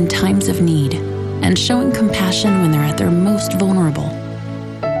with them in times of need, and showing compassion when they're at their most vulnerable.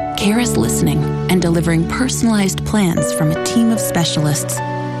 Care is listening and delivering personalized plans from a team of specialists,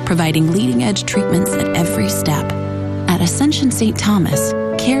 providing leading-edge treatments at every step. At Ascension St. Thomas,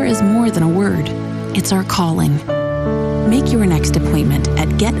 care is more than a word. It's our calling. Make your next appointment at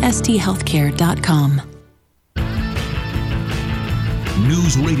GetSTHealthcare.com.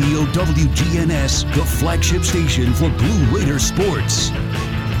 News Radio WGNS, the flagship station for Blue Raider sports.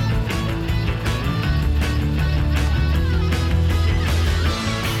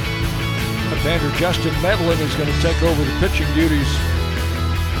 Left-hander Justin Medlin is going to take over the pitching duties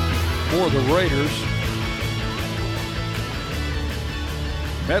for the Raiders.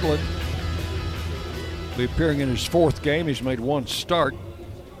 Medlin will be appearing in his fourth game. He's made one start.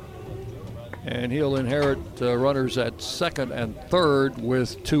 And he'll inherit runners at second and third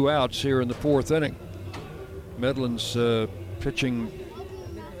with 2 outs here in the fourth inning. Medlin's pitching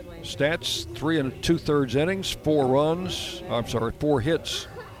stats: 3 2/3 innings, 4 hits,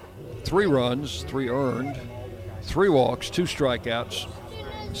 3 runs, 3 earned, 3 walks, 2 strikeouts,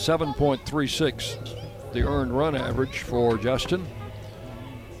 7.36 the earned run average for Justin.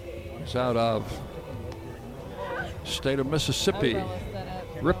 He's out of state of Mississippi,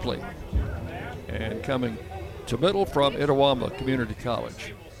 Ripley. And coming to middle from Itawamba Community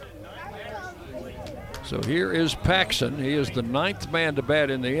College. So here is Paxson. He is the 9th man to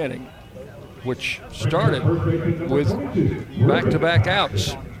bat in the inning, which started with back-to-back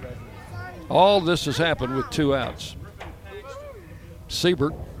outs. All this has happened with 2 outs.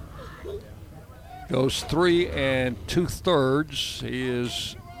 Siebert goes 3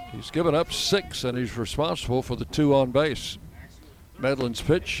 2/3. He's given up 6, and he's responsible for the 2 on base. Medlin's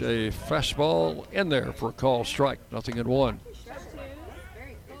pitch, a fastball in there for a call strike, 0-1.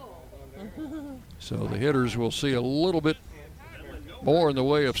 So the hitters will see a little bit more in the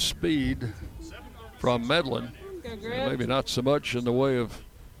way of speed from Medlin, maybe not so much in the way of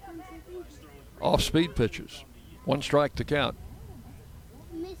off-speed pitches. 1 strike to count.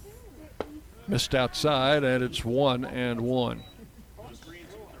 Missed outside, and it's 1-1.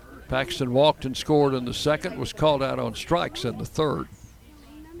 Paxton walked and scored in the second, was called out on strikes in the third.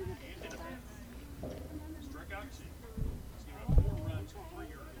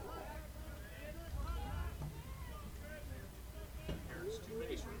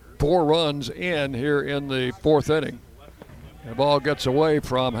 Four runs in here in the fourth inning. The ball gets away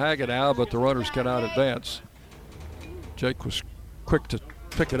from Hagenow, but the runners cannot advance. Jake was quick to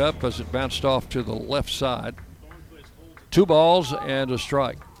pick it up as it bounced off to the left side. 2 balls and a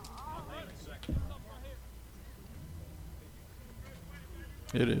strike.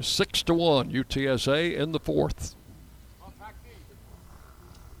 It is 6-1 UTSA in the fourth.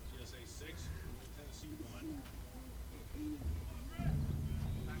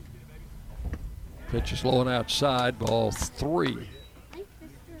 Pitch is low and outside, ball 3.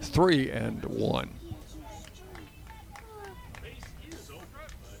 3-1.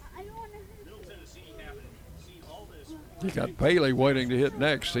 You got Bailey waiting to hit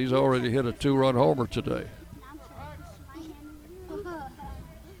next. He's already hit a 2-run homer today.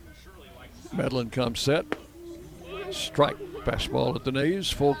 Medlin comes set. Strike. Fastball at the knees.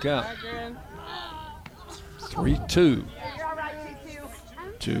 Full count. 3-2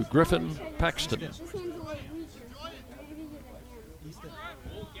 to Griffin Paxton.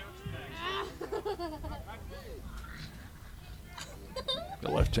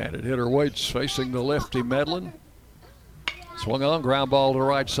 The left-handed hitter waits, facing the lefty Medlin. Swung on, ground ball to the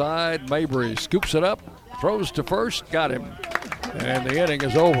right side. Mabry scoops it up, throws to first, got him. And the inning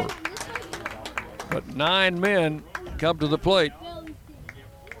is over. But 9 men come to the plate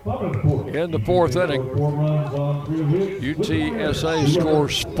in the fourth inning. UTSA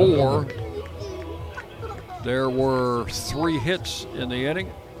scores 4. There were 3 hits in the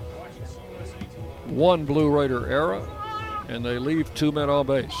inning. one Blue Raider era, and they leave 2 men on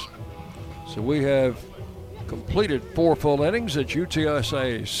base. So we have completed 4 full innings at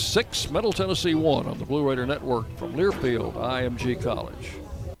UTSA 6, Middle Tennessee 1 on the Blue Raider Network from Learfield, IMG College.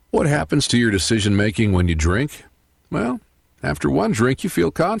 What happens to your decision-making when you drink? Well, after one drink, you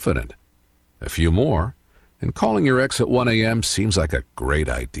feel confident. A few more, and calling your ex at 1 a.m. seems like a great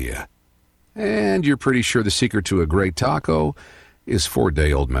idea. And you're pretty sure the secret to a great taco is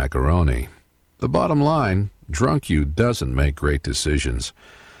 4-day-old macaroni. The bottom line, drunk you doesn't make great decisions.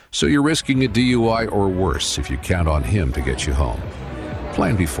 So you're risking a DUI or worse if you count on him to get you home.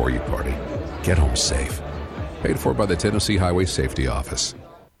 Plan before you party. Get home safe. Paid for by the Tennessee Highway Safety Office.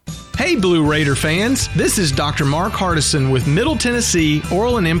 Hey Blue Raider fans, this is Dr. Mark Hardison with Middle Tennessee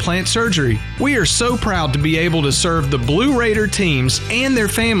Oral and Implant Surgery. We are so proud to be able to serve the Blue Raider teams and their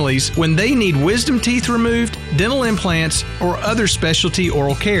families when they need wisdom teeth removed, dental implants, or other specialty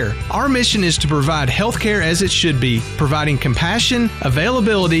oral care. Our mission is to provide health care as it should be, providing compassion,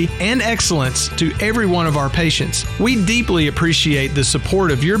 availability, and excellence to every one of our patients. We deeply appreciate the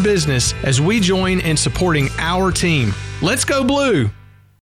support of your business as we join in supporting our team. Let's go Blue!